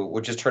to do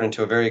would just turn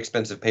into a very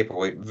expensive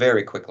paperweight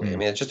very quickly. I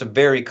mean, it's just a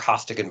very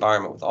caustic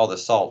environment with all the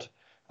salt.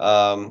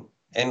 And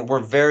we're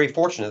very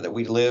fortunate that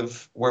we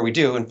live where we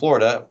do in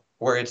Florida,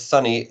 where it's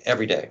sunny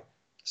every day.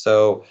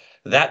 So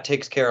that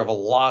takes care of a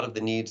lot of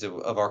the needs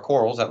of our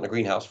corals out in the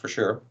greenhouse for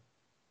sure.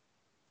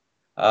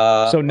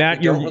 So now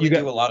do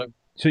a lot of.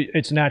 So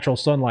it's natural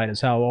sunlight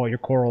is how all your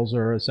corals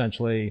are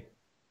essentially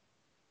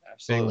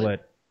being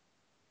lit.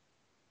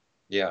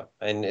 Yeah,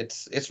 and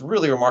it's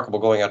really remarkable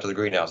going out to the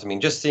greenhouse. I mean,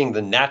 just seeing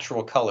the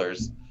natural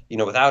colors,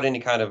 without any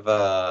kind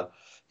of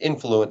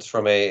influence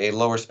from a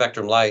lower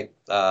spectrum light,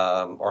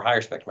 or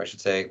higher spectrum, I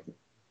should say,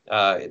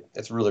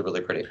 it's really,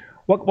 really pretty.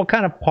 What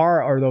kind of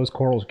par are those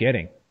corals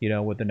getting,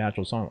 with the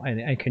natural sunlight?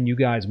 And can you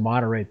guys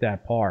moderate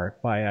that par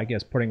by, I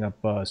guess, putting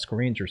up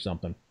screens or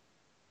something?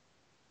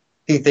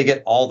 They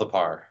get all the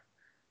par,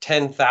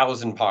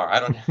 10,000 par. I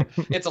don't.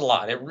 It's a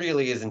lot. It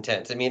really is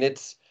intense. I mean,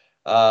 it's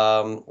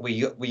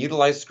we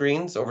utilize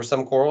screens over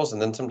some corals,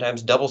 and then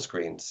sometimes double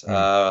screens.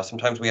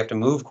 Sometimes we have to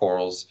move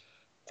corals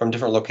from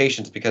different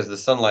locations because the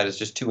sunlight is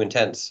just too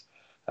intense.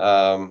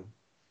 I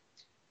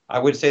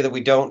would say that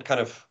we don't kind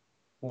of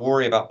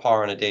worry about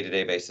par on a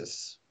day-to-day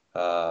basis.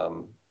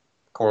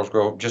 Corals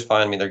grow just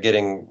fine. I mean, they're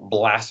getting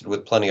blasted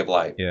with plenty of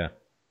light. Yeah.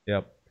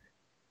 Yep.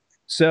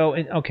 So,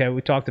 okay,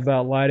 we talked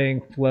about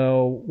lighting,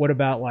 flow. What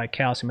about like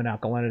calcium and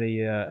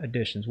alkalinity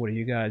additions? What do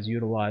you guys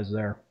utilize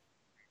there?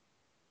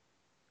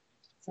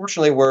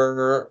 Fortunately,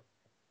 we're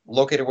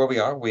located where we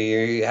are.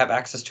 We have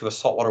access to a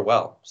saltwater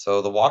well.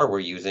 So the water we're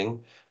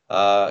using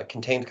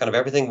contains kind of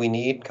everything we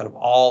need, kind of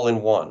all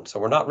in one. So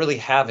we're not really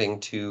having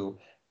to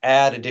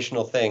add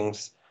additional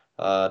things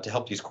to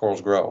help these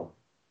corals grow.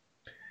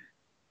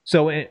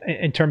 So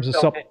in terms of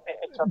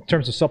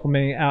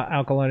supplementing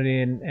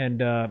alkalinity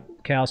and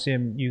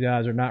calcium, you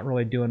guys are not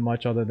really doing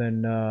much other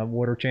than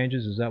water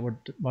changes. Is that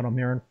what I'm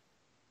hearing?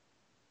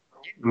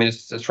 I mean,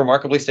 it's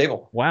remarkably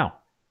stable. Wow,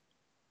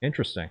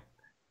 interesting.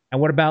 And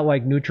what about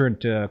like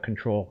nutrient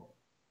control?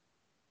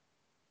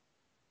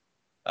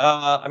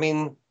 I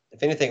mean,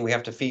 if anything, we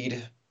have to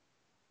feed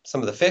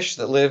some of the fish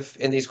that live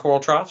in these coral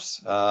troughs.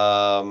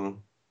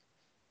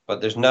 But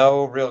there's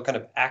no real kind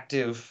of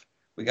active,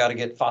 we got to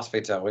get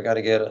phosphates out. We got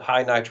to get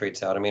high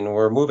nitrates out. I mean,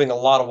 we're moving a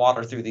lot of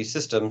water through these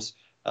systems,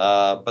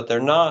 but they're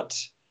not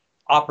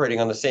operating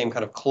on the same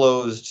kind of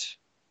closed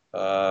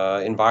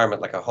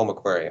environment like a home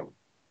aquarium.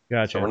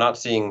 Gotcha. So we're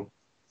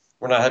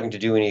not having to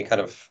do any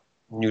kind of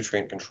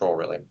nutrient control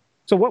really.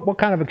 So what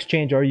kind of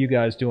exchange are you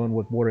guys doing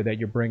with water that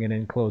you're bringing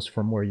in close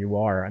from where you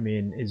are? I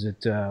mean, is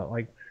it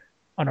like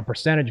on a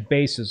percentage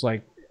basis,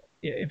 like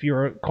if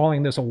you're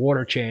calling this a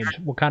water change,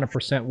 what kind of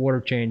percent water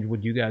change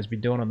would you guys be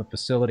doing on the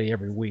facility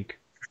every week?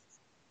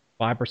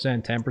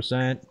 5%,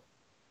 10%?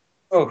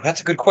 Oh, that's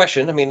a good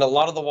question. I mean, a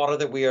lot of the water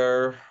that we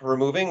are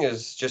removing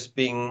is just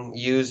being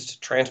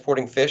used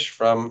transporting fish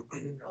from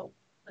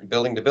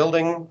building to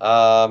building,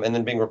 and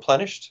then being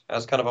replenished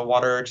as kind of a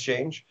water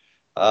exchange.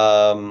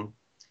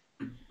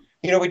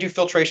 We do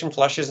filtration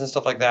flushes and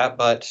stuff like that,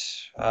 but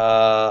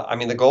I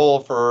mean, the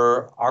goal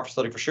for our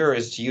facility for sure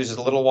is to use as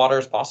little water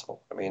as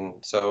possible. I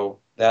mean, so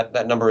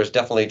that number is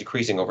definitely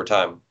decreasing over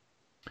time.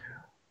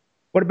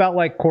 What about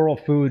like coral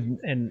food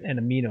and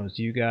aminos?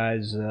 Do you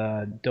guys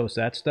dose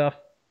that stuff?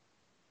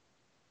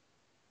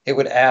 It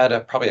would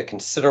add probably a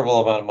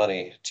considerable amount of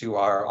money to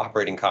our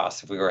operating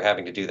costs if we were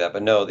having to do that.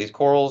 But no, these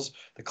corals,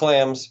 the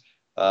clams,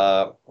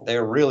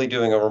 they're really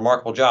doing a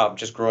remarkable job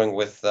just growing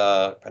with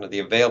kind of the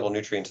available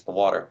nutrients in the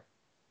water.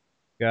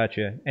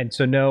 Gotcha. And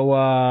so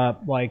no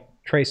like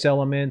trace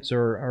elements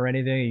or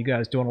anything? Are you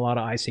guys doing a lot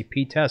of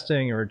ICP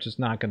testing or just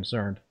not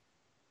concerned?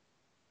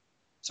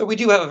 So we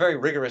do have a very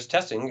rigorous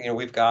testing.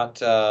 We've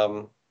got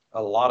a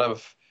lot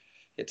of,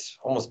 it's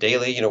almost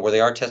daily, where they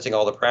are testing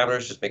all the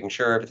parameters, just making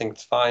sure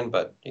everything's fine.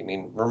 But I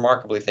mean,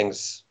 remarkably,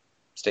 things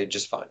stay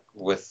just fine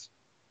with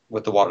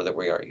the water that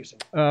we are using.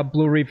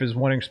 Blue Reef is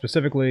wanting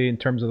specifically in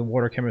terms of the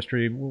water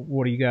chemistry.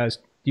 What do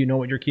you know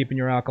what you're keeping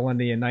your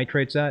alkalinity and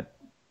nitrates at?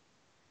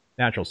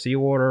 Natural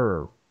seawater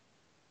or?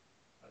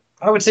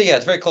 I would say, yeah,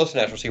 it's very close to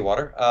natural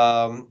seawater.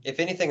 If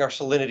anything, our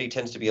salinity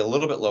tends to be a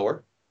little bit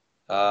lower.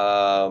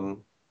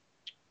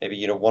 Maybe,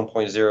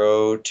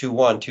 1.0,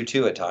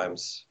 22 at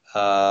times.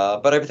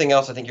 But everything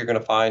else, I think you're going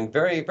to find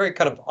very, very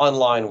kind of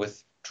online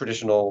with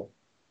traditional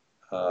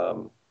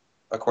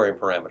aquarium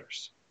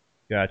parameters.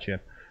 Gotcha.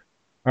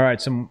 All right,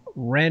 some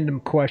random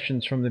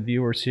questions from the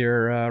viewers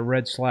here.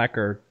 Red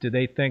Slacker, do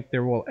they think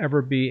there will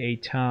ever be a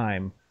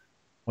time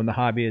when the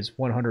hobby is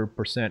 100%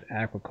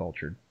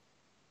 aquacultured?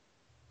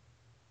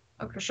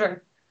 Oh, for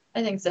sure.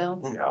 I think so.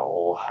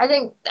 No. I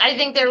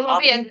think there will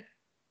be a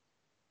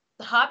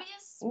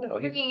hobbyist No,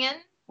 bringing in.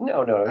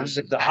 No. It's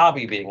the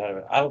hobby being out of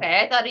it.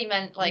 Okay, I thought he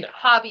meant like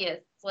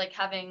hobbyists, like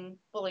having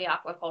fully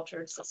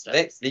aquacultured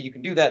systems. You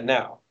can do that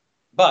now,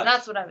 but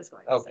that's what I was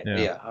going to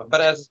say. Yeah.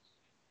 But as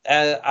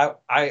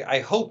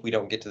I hope we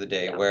don't get to the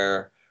day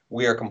where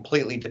we are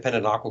completely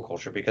dependent on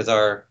aquaculture, because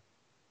our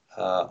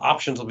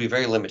options will be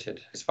very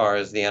limited as far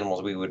as the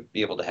animals we would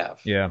be able to have.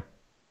 Yeah,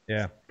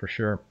 for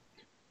sure.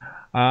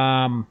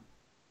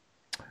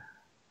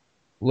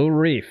 Blue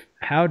Reef,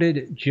 how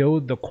did Joe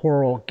the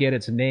Coral get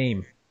its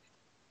name?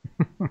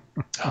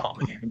 Oh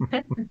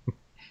man.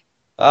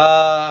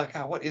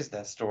 God, what is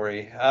that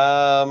story? It's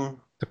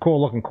a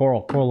cool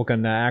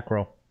looking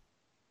acro.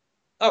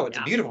 Oh, it's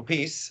a beautiful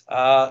piece.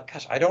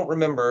 Gosh, I don't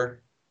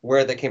remember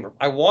where that came from.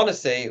 I want to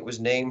say it was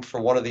named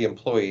for one of the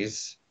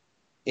employees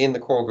in the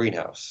coral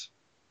greenhouse.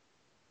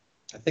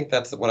 I think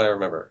that's what I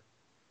remember.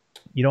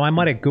 I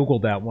might have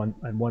Googled that one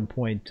at one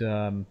point,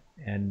 and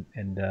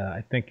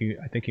I think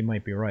you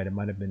might be right. It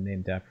might have been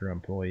named after an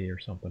employee or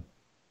something.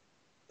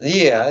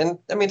 Yeah, and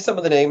I mean some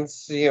of the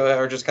names,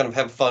 are just kind of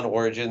have fun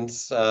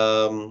origins.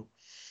 Laura's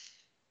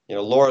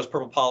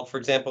purple polyp, for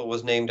example,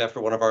 was named after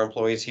one of our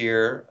employees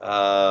here.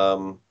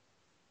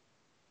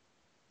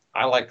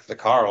 I like the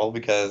Carl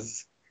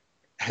because,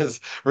 as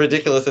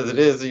ridiculous as it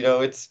is,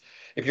 it's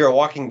if you're a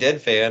Walking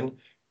Dead fan,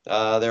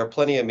 there are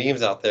plenty of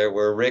memes out there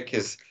where Rick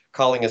is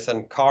calling his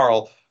son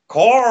Carl,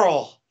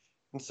 Coral,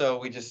 and so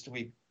we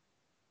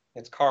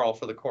it's Carl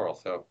for the coral.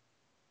 So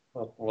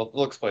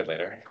we'll explain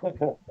later.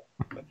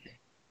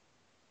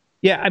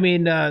 Yeah, I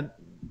mean,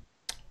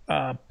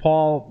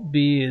 Paul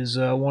B is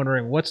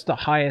wondering what's the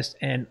highest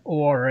end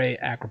ORA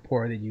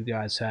acropore that you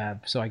guys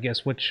have. So I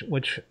guess which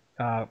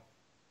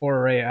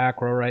ORA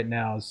acro right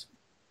now is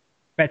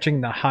fetching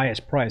the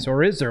highest price,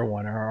 or is there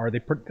one, or are they?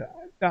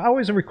 I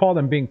always recall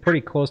them being pretty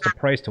close to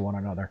price to one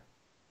another.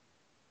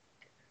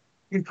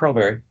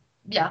 Pearlberry.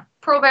 Yeah,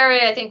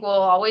 Pearlberry I think will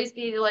always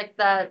be like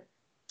that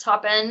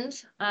top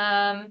end.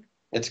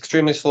 It's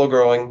extremely slow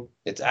growing.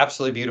 It's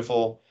absolutely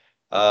beautiful.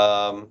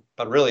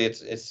 But really,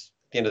 it's at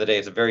the end of the day,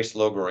 it's a very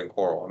slow growing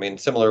coral. I mean,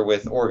 similar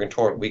with Oregon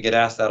Torrent, we get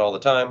asked that all the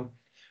time.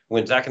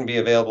 When's that going to be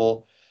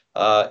available?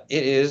 It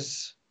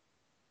is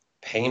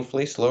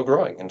painfully slow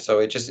growing, and so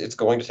it's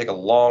going to take a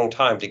long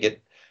time to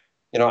get.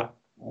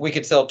 We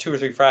could sell 2 or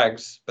 3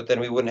 frags, but then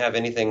we wouldn't have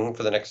anything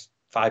for the next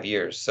 5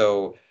 years.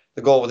 So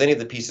the goal with any of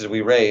the pieces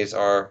we raise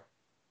are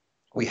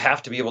we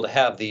have to be able to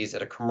have these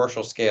at a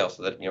commercial scale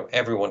so that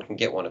everyone can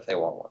get one if they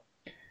want one.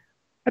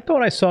 I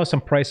thought I saw some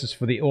prices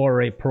for the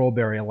ORA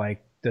Pearlberry,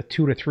 like the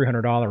 $200 to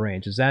 $300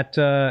 range. Does that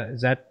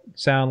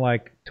sound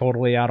like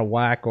totally out of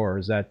whack, or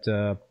is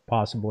that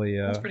possibly?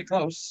 That's pretty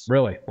close.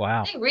 Really?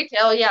 Wow. I think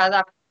retail,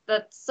 yeah,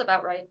 that's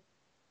about right.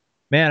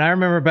 Man, I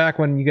remember back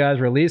when you guys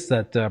released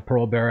that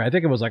Pearlberry. I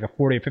think it was like a $40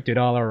 or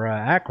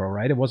 $50 acro,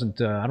 right? It wasn't.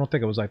 I don't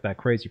think it was like that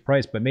crazy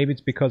price, but maybe it's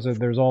because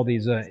there's all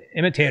these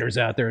imitators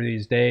out there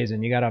these days,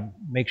 and you got to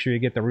make sure you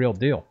get the real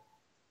deal.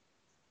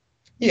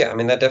 Yeah, I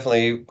mean that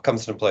definitely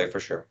comes into play for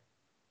sure.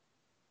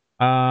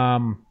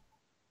 Paul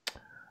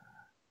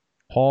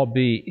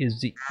B,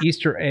 is the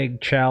Easter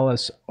egg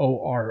chalice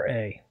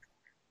ORA?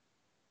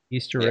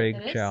 Easter egg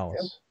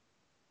chalice.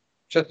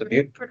 Just a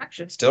beautiful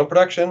production. Still in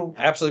production.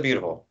 Absolutely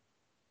beautiful.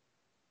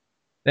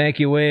 Thank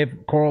you,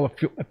 Abe. Coral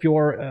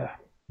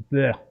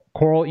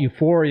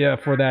Euphoria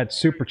for that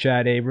super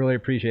chat, Abe. Really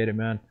appreciate it,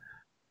 man.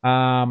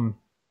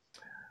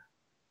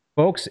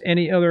 Folks,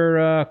 any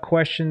other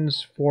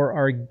questions for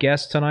our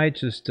guest tonight?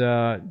 Just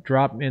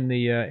drop in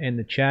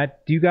the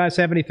chat. Do you guys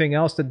have anything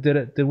else?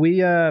 Did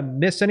we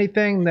miss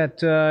anything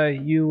that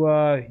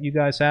you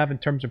guys have in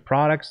terms of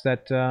products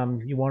that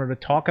you wanted to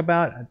talk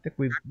about? I think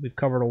we've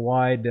covered a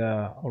wide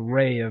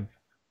array of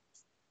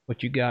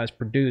what you guys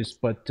produce,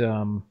 but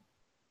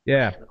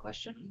yeah. I have a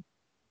question.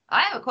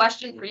 I have a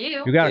question for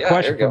you. You got a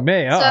question for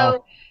me?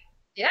 So,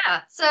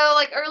 yeah. So,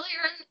 like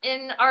earlier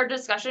in our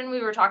discussion,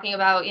 we were talking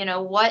about,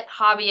 what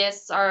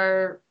hobbyists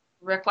are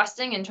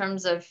requesting in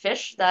terms of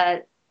fish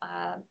that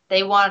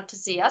they want to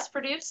see us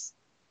produce.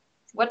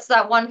 What's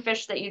that one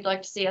fish that you'd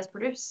like to see us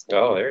produce?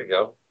 Oh, there you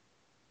go.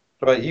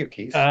 What about you,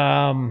 Keith?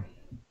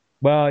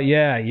 Well,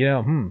 yeah,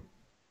 in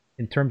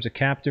terms of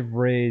captive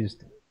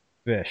raised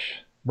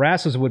fish,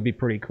 wrasses would be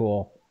pretty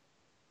cool.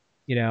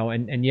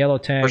 And yellow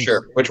tangs. For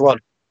sure. Which one?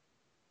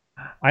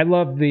 I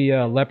love the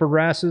leopard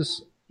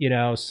wrasses.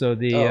 So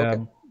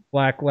the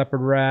black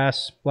leopard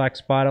wrasse, black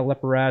spotted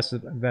leopard wrasse,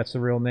 that's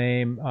the real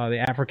name. The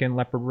African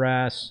leopard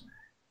wrasse,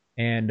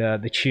 and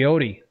the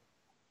Chioti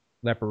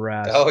leopard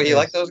wrasse. Oh, you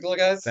like those little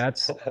guys?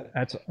 That's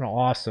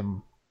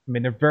awesome. I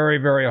mean, they're very,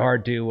 very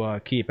hard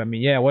to keep. I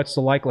mean, yeah, what's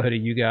the likelihood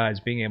of you guys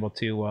being able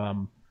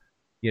to,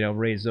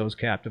 raise those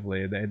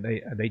captively?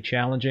 Are they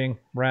challenging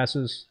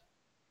wrasses?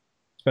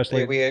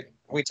 Especially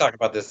we talked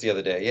about this the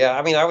other day. Yeah,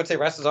 I mean, I would say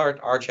wrasses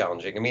are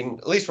challenging. I mean,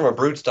 at least from a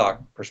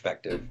broodstock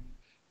perspective.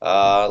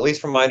 At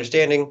least from my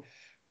understanding,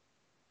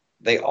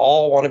 they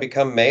all want to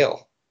become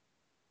male.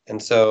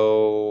 And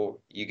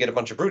so you get a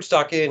bunch of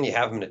broodstock in, you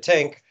have them in a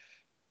tank.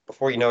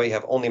 Before you know it, you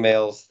have only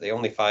males. They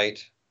only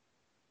fight.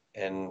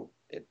 And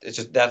it's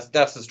just that's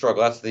the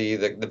struggle. That's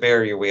the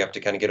barrier we have to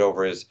kind of get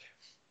over, is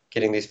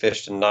getting these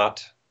fish to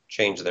not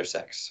change their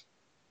sex.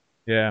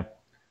 Yeah.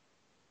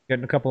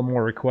 Getting a couple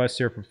more requests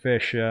here for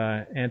fish.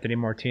 Anthony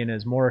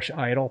Martinez, Moorish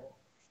Idol.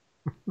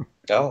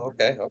 Oh,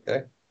 okay.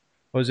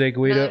 Jose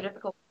Guido.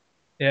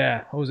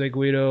 Yeah, Jose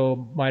Guido,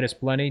 Midas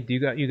Plenty. Do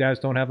you guys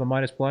don't have a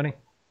Midas Plenty?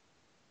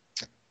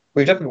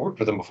 We've definitely worked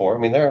with them before. I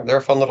mean, they're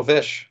a fun little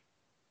fish.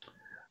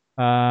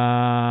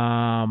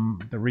 The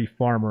Reef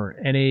Farmer.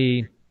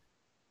 Any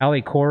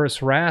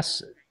Alicorus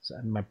wrasse?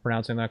 Am I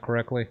pronouncing that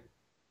correctly?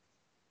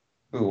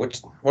 Ooh,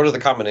 what are the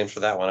common names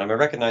for that one? I mean, I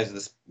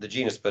recognize the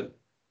genus, but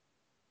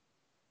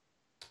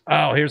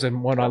oh, here's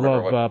one I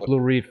love. Blue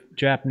Reef,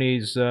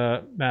 Japanese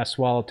mass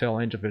swallowtail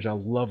angelfish. I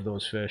love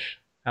those fish.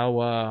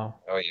 How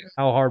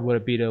hard would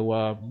it be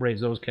to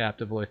raise those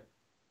captively?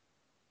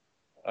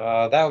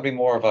 That would be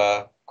more of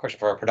a question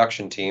for our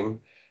production team.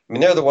 I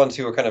mean, they're the ones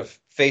who are kind of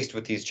faced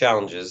with these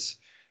challenges.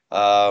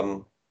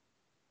 Going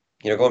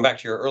back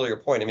to your earlier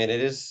point, I mean,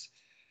 it is,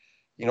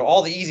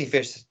 all the easy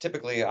fish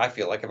typically I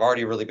feel like have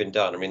already really been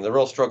done. I mean, the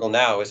real struggle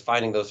now is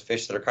finding those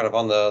fish that are kind of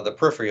on the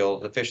peripheral,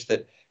 the fish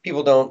that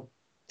people don't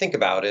think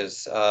about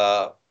as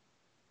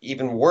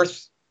even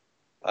worth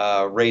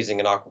raising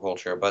in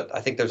aquaculture. But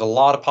I think there's a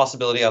lot of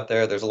possibility out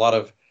there. There's a lot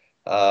of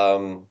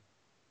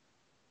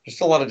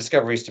just a lot of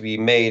discoveries to be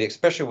made,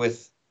 especially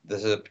with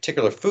the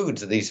particular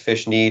foods that these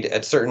fish need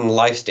at certain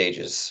life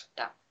stages.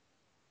 Yeah.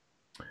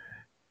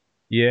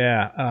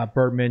 Yeah,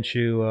 Bert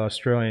Minshew,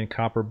 Australian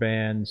copper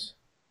bands.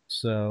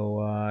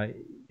 So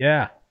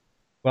yeah,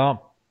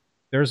 well,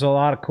 there's a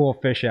lot of cool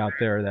fish out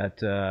there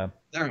that.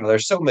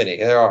 There's so many.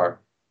 There are.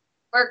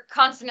 We're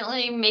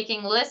constantly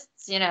making lists.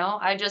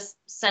 I just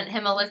sent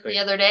him a list the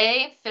other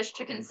day, fish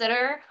to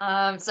consider.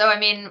 So I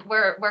mean,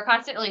 we're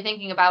constantly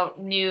thinking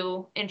about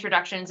new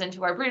introductions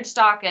into our brood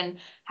stock and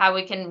how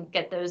we can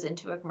get those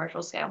into a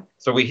commercial scale.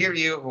 So we hear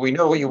you. We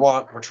know what you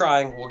want. We're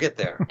trying. We'll get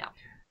there.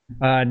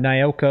 Yeah.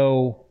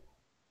 Nyoko,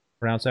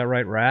 pronounce that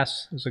right?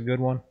 Ras is a good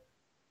one.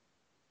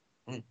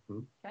 Mm-hmm.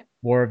 Okay.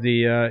 More of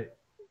the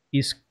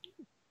East.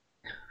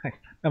 I'm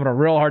having a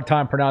real hard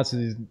time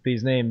pronouncing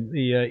these names.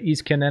 The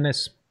East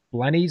Canenis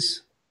Blennies.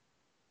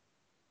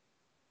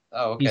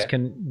 Oh, okay. East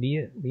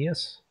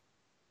Canenis.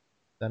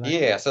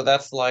 Yeah, so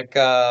that's like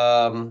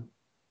the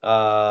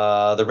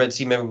Red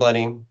Sea Member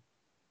Blenny.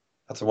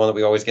 That's the one that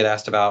we always get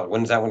asked about.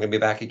 When's that one going to be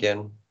back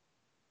again?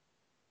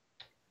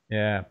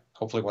 Yeah.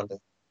 Hopefully one day.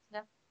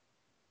 Yeah.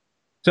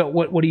 So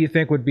what do you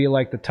think would be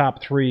like the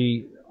top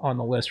 3 on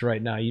the list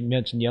right now? You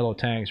mentioned yellow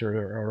tangs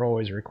are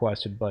always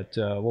requested, but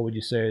what would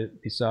you say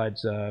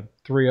besides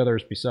 3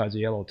 others besides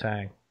the yellow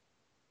tang?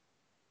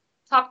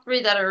 Top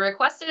 3 that are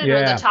requested,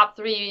 or the top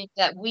 3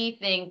 that we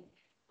think?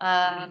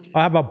 How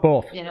about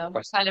both?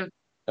 Kind of.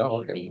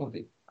 Oh, okay.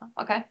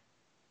 Okay.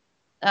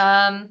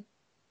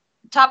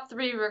 Top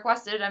 3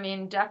 requested. I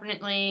mean,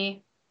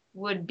 definitely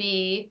would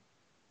be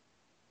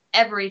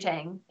every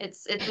tang.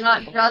 It's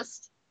not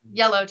just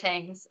yellow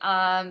tangs.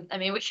 I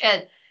mean, we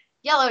had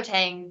yellow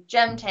tang,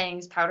 gem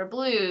tangs, powder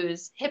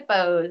blues,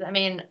 hippos. I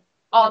mean,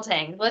 all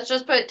tangs. Let's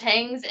just put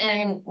tangs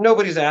in.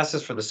 Nobody's asked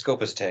us for the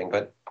Scopus tang,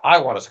 but I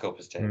want a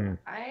Scopus tang.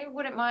 I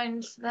wouldn't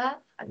mind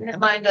that. I wouldn't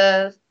mind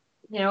a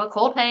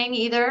coal tang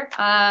either.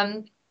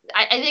 I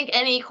think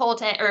any coal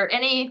tang or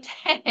any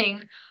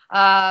tang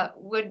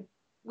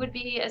would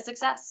be a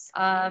success,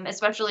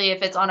 especially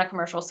if it's on a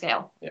commercial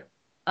scale. Yeah.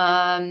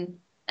 And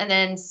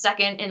then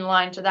second in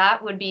line to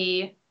that would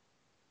be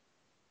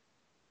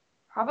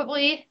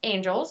probably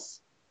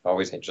angels.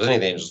 Always angels. Any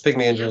of the angels.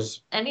 Pygmy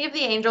angels. Any of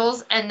the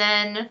angels. And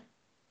then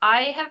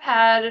I have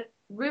had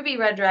ruby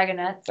red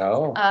dragonets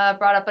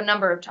brought up a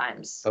number of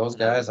times. Those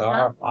guys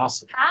are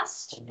awesome.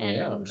 Past.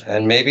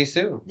 And maybe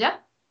soon. Yeah.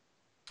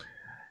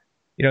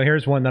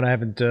 Here's one that I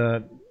haven't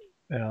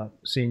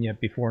seen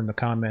yet before in the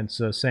comments.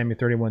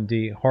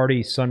 Sammy31D,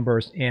 hardy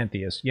sunburst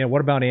Anthias. Yeah,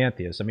 what about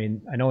Anthias? I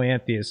mean, I know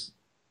Anthias.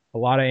 A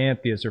lot of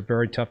Anthias are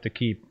very tough to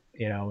keep,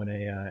 in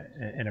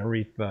a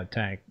reef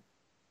tank.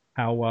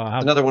 How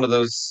another one of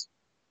those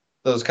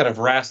kind of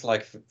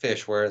wrasse-like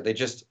fish where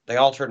they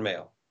all turn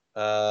male.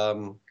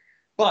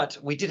 But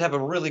we did have a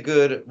really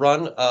good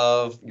run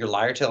of your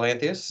lyre-tail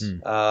Anthias.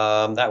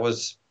 That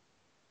was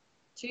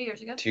 2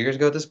 years ago. 2 years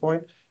ago at this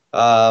point.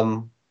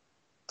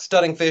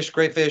 Stunning fish,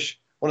 great fish.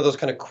 One of those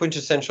kind of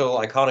quintessential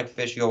iconic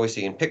fish you always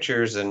see in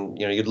pictures, and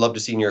you'd love to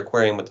see in your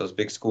aquarium with those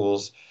big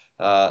schools.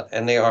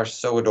 And they are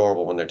so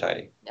adorable when they're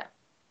tiny.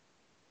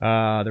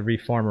 Yeah. The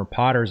reef farmer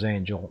Potter's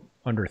Angel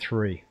under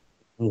 3.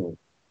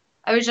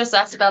 I was just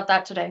asked about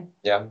that today.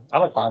 Yeah, I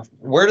like Potter.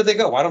 Where do they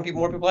go? Why don't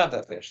more people have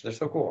that fish? They're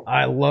so cool.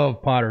 I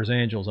love Potter's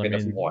Angels. I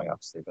mean, why,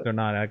 obviously, but they're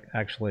not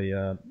actually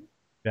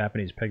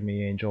Japanese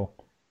pygmy angel.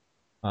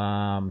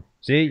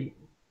 See,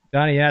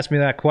 Donnie asked me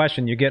that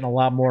question. You're getting a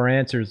lot more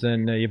answers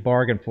than you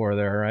bargained for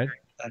there, right?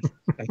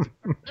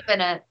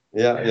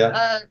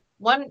 Yeah.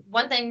 One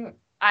thing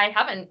I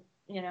haven't,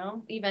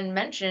 even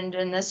mentioned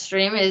in this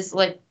stream is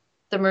like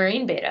the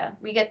marine beta.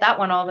 We get that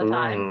one all the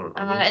time.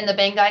 And the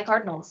Bangai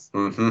Cardinals.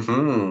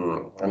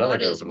 Another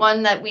good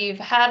one that we've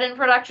had in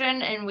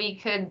production, and we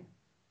could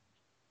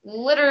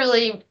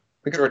literally.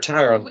 We could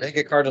retire on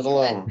Bangai Cardinals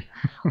alone.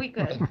 We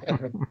could.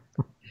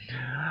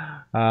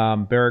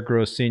 Barrett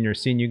Gross Sr.,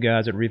 seen you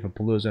guys at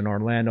Reefapalooza in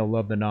Orlando.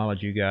 Love the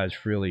knowledge you guys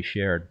freely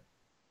shared.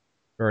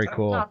 Very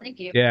cool. Oh, thank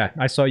you. Yeah,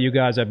 I saw you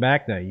guys at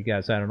MACNA. You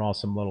guys had an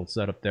awesome little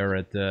setup there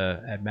at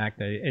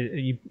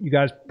MACNA. You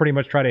guys pretty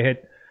much try to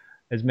hit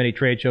as many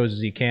trade shows as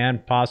you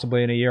can,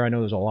 possibly in a year. I know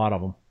there's a lot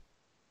of them.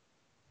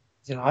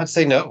 I'd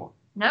say no.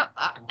 No,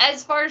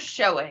 as far as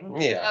showing,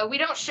 we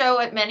don't show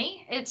at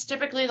many. It's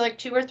typically like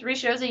 2 or 3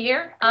 shows a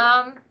year.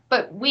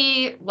 But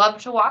we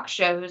love to walk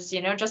shows,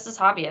 just as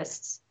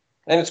hobbyists.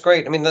 And it's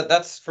great. I mean,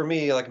 that's for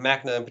me, like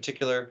MACNA in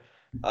particular,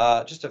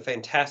 just a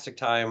fantastic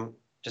time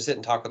to sit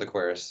and talk with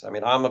aquarists. I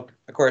mean, I'm an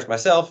aquarist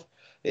myself.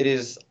 It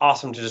is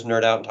awesome to just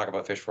nerd out and talk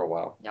about fish for a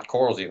while. Yep.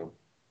 Corals even.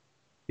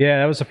 Yeah,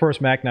 that was the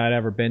first MACNA I'd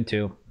ever been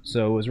to,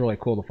 so it was really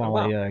cool to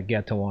finally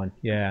get to one.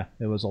 Yeah,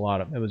 it was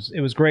it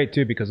was great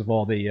too because of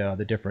all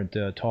the different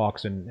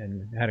talks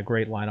and had a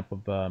great lineup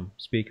of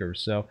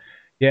speakers. So,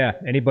 Yeah,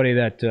 anybody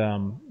that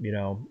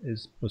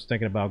was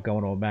thinking about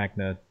going to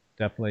Magna,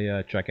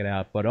 definitely check it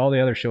out. But all the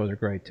other shows are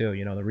great too.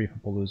 The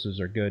Reefapaloozas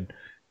are good,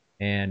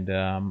 and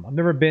I've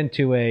never been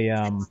to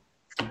a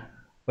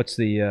what's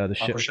the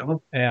show? Aquashella?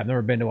 Yeah, I've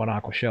never been to an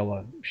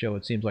Aquashella show.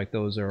 It seems like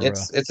those are.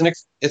 It's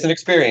an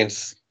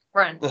experience.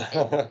 Brent,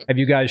 Have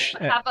you guys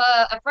have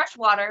a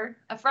freshwater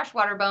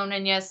bone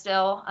in you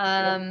still?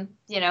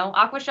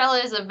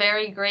 Aquashella is a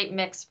very great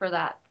mix for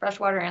that,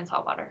 freshwater and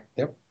saltwater.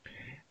 Yep.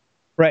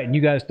 Right, and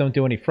you guys don't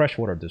do any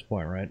freshwater at this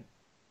point, right?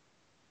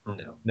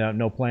 No.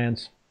 No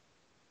plans.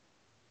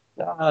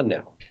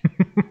 No.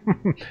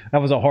 That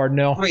was a hard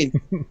no.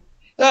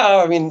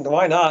 I mean,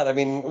 why not? I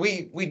mean,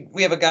 we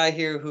have a guy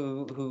here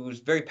who's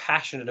very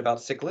passionate about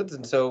cichlids,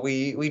 and so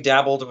we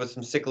dabbled with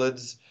some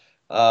cichlids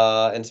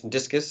and some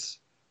discus,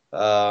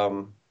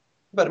 but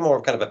more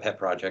of kind of a pet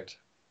project.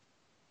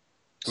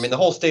 I mean, the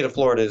whole state of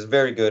Florida is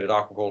very good at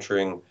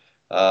aquaculturing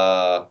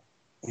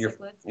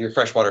your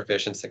freshwater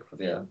fish and cichlids.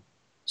 Yeah.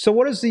 So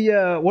what does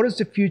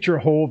the future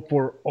hold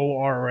for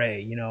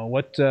ORA?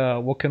 What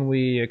can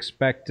we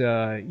expect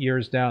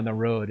years down the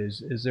road?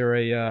 Is there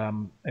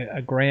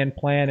a grand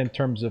plan in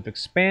terms of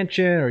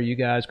expansion, or are you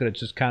guys going to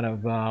just kind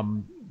of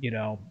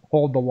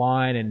hold the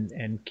line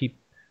and keep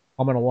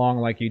humming along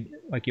like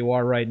you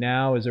are right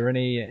now? Is there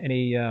any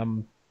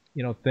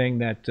thing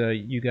that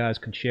you guys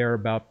can share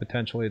about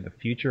potentially the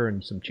future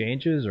and some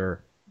changes,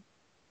 or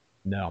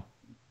no?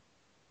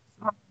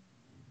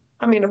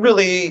 I mean,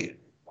 really,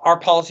 our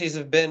policies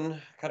have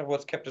been kind of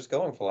what's kept us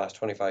going for the last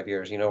 25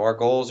 years. Our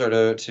goals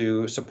are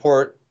to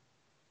support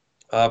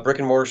brick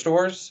and mortar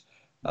stores,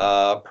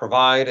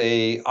 provide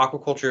a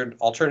aquaculture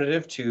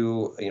alternative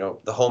to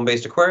the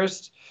home-based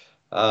aquarist.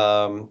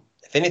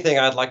 If anything,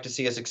 I'd like to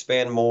see us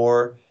expand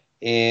more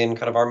in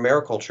kind of our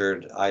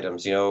maricultured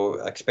items.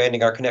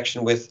 Expanding our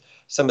connection with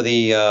some of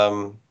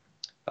the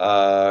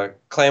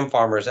clam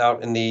farmers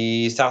out in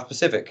the South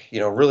Pacific.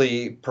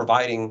 Really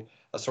providing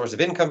a source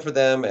of income for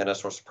them and a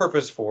source of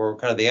purpose for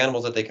kind of the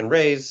animals that they can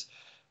raise,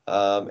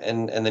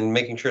 and then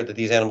making sure that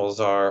these animals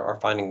are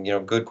finding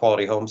good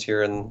quality homes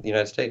here in the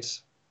United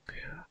States.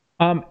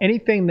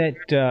 Anything that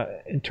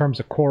in terms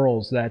of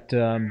corals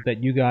that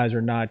you guys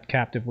are not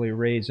captively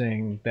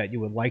raising that you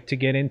would like to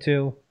get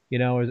into?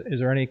 Is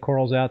there any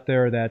corals out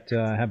there that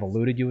have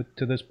eluded you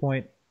to this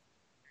point?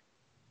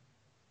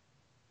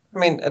 I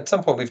mean, at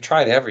some point we've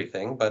tried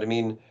everything, but I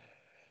mean,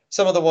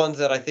 some of the ones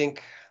that I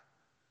think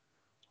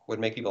would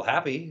make people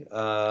happy,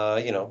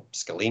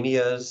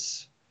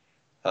 scalemias,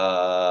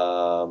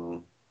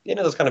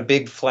 those kind of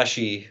big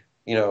fleshy,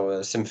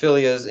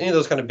 symphilias, any of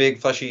those kind of big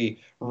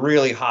fleshy,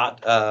 really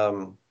hot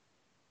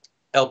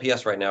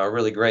LPS right now are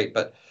really great.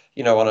 But,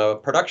 on a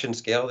production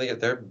scale,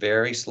 they're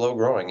very slow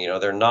growing.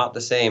 They're not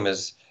the same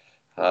as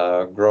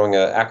growing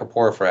a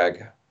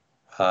Acroporifrag.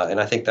 And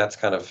I think that's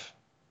kind of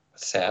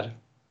sad.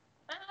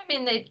 I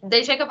mean,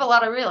 they take up a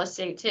lot of real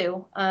estate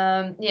too.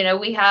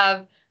 We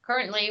have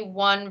currently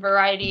one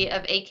variety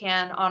of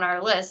acan on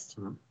our list,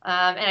 and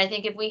I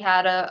think if we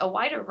had a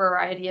wider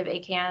variety of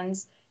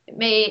acans, it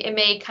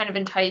may kind of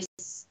entice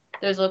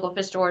those local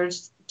fish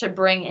stores to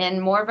bring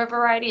in more of a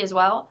variety as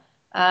well.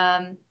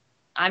 I'm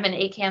an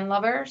acan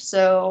lover,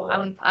 so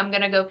I'm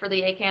gonna go for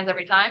the acans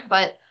every time.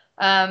 But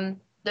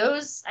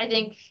those, I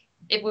think,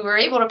 if we were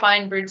able to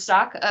find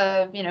broodstock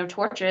of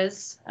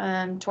torches,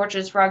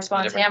 frog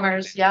spawns,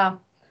 hammers, yeah,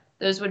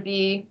 those would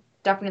be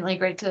definitely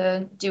great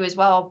to do as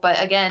well.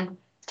 But again,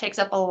 takes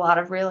up a lot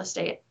of real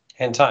estate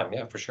and time.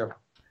 Yeah, for sure.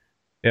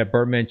 Yeah,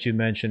 Bert, you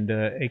mentioned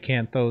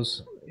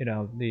acanthos,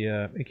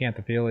 the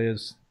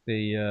acanthophilias,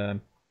 the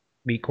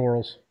meat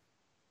corals.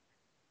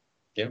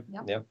 Yep.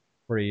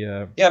 Pretty.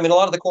 Yeah, I mean, a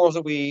lot of the corals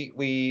that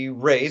we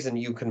raise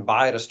and you can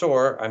buy at a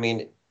store, I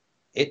mean,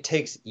 it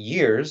takes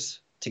years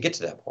to get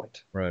to that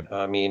point. Right.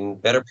 I mean,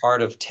 better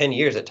part of 10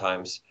 years at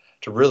times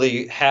to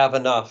really have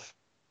enough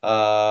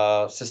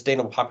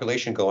sustainable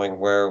population going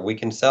where we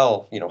can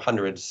sell,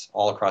 hundreds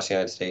all across the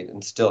United States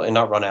and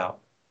not run out.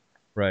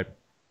 Right.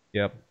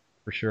 Yep.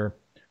 For sure.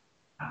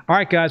 All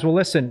right, guys. Well,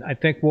 listen, I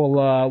think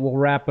we'll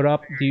wrap it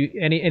up. Do you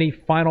any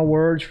final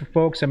words for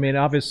folks? I mean,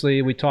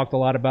 obviously we talked a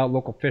lot about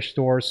local fish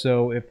stores.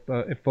 So if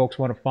folks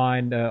want to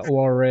find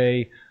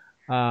ORA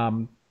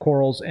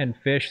corals and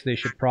fish, they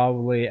should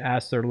probably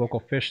ask their local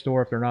fish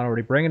store if they're not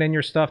already bringing in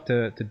your stuff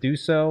to do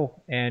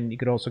so. And you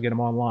could also get them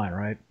online,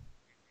 right?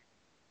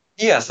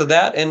 Yeah, so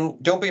that,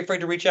 and don't be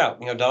afraid to reach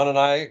out. Don and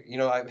I,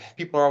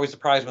 people are always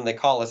surprised when they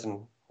call us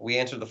and we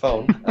answer the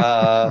phone.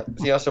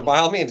 So by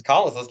all means,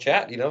 call us. Let's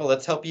chat.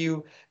 Let's help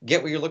you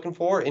get what you're looking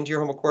for into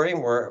your home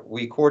aquarium, where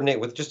we coordinate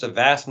with just a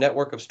vast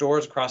network of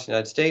stores across the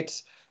United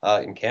States,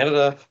 in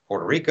Canada,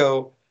 Puerto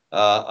Rico,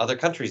 other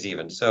countries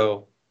even.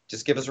 So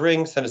just give us a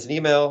ring, send us an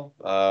email,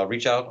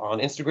 reach out on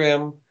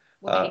Instagram.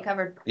 We'll get you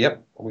covered.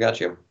 Yep, we got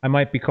you. I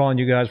might be calling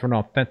you guys for an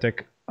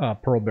authentic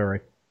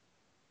pearlberry.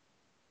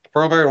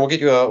 Pearlberry, and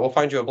we'll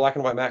find you a black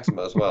and white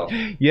Maxima as well.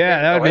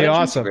 Yeah, that would be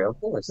awesome. Of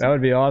course. That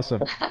would be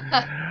awesome.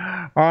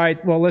 All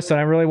right. Well, listen,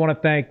 I really want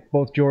to thank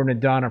both Jordan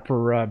and Donna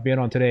for being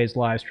on today's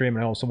live stream.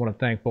 And I also want to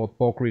thank both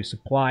Bulk Reef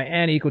Supply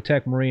and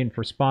Ecotech Marine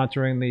for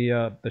sponsoring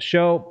the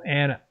show.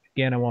 And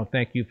again, I want to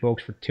thank you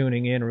folks for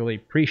tuning in. Really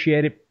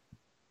appreciate it.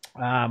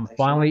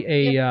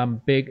 Finally, a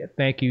big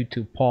thank you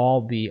to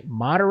Paul, the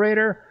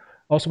moderator.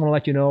 Also want to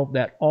let you know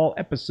that all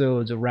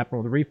episodes of Rapping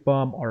with the Reef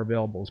Bum are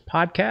available as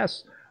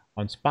podcasts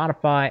on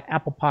Spotify,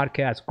 Apple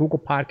Podcasts, Google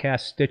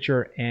Podcasts,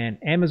 Stitcher, and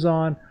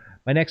Amazon.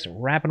 My next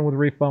Rapping with the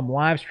Reef Bum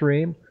live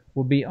stream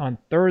will be on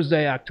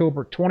Thursday,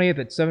 October 20th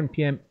at 7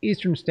 p.m.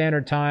 Eastern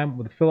Standard Time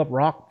with Philip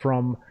Roche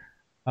from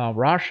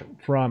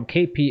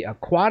KP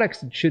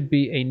Aquatics. It should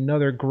be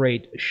another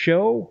great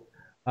show.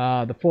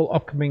 The full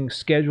upcoming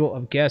schedule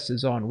of guests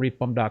is on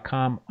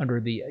reefbum.com under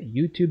the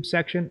YouTube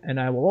section. And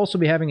I will also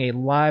be having a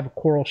live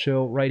coral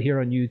show right here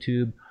on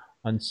YouTube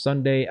on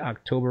Sunday,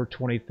 October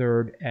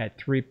 23rd at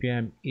 3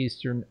 p.m.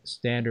 Eastern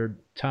Standard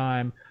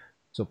Time.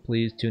 So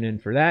please tune in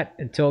for that.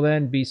 Until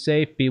then, be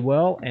safe, be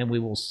well, and we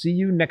will see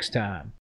you next time.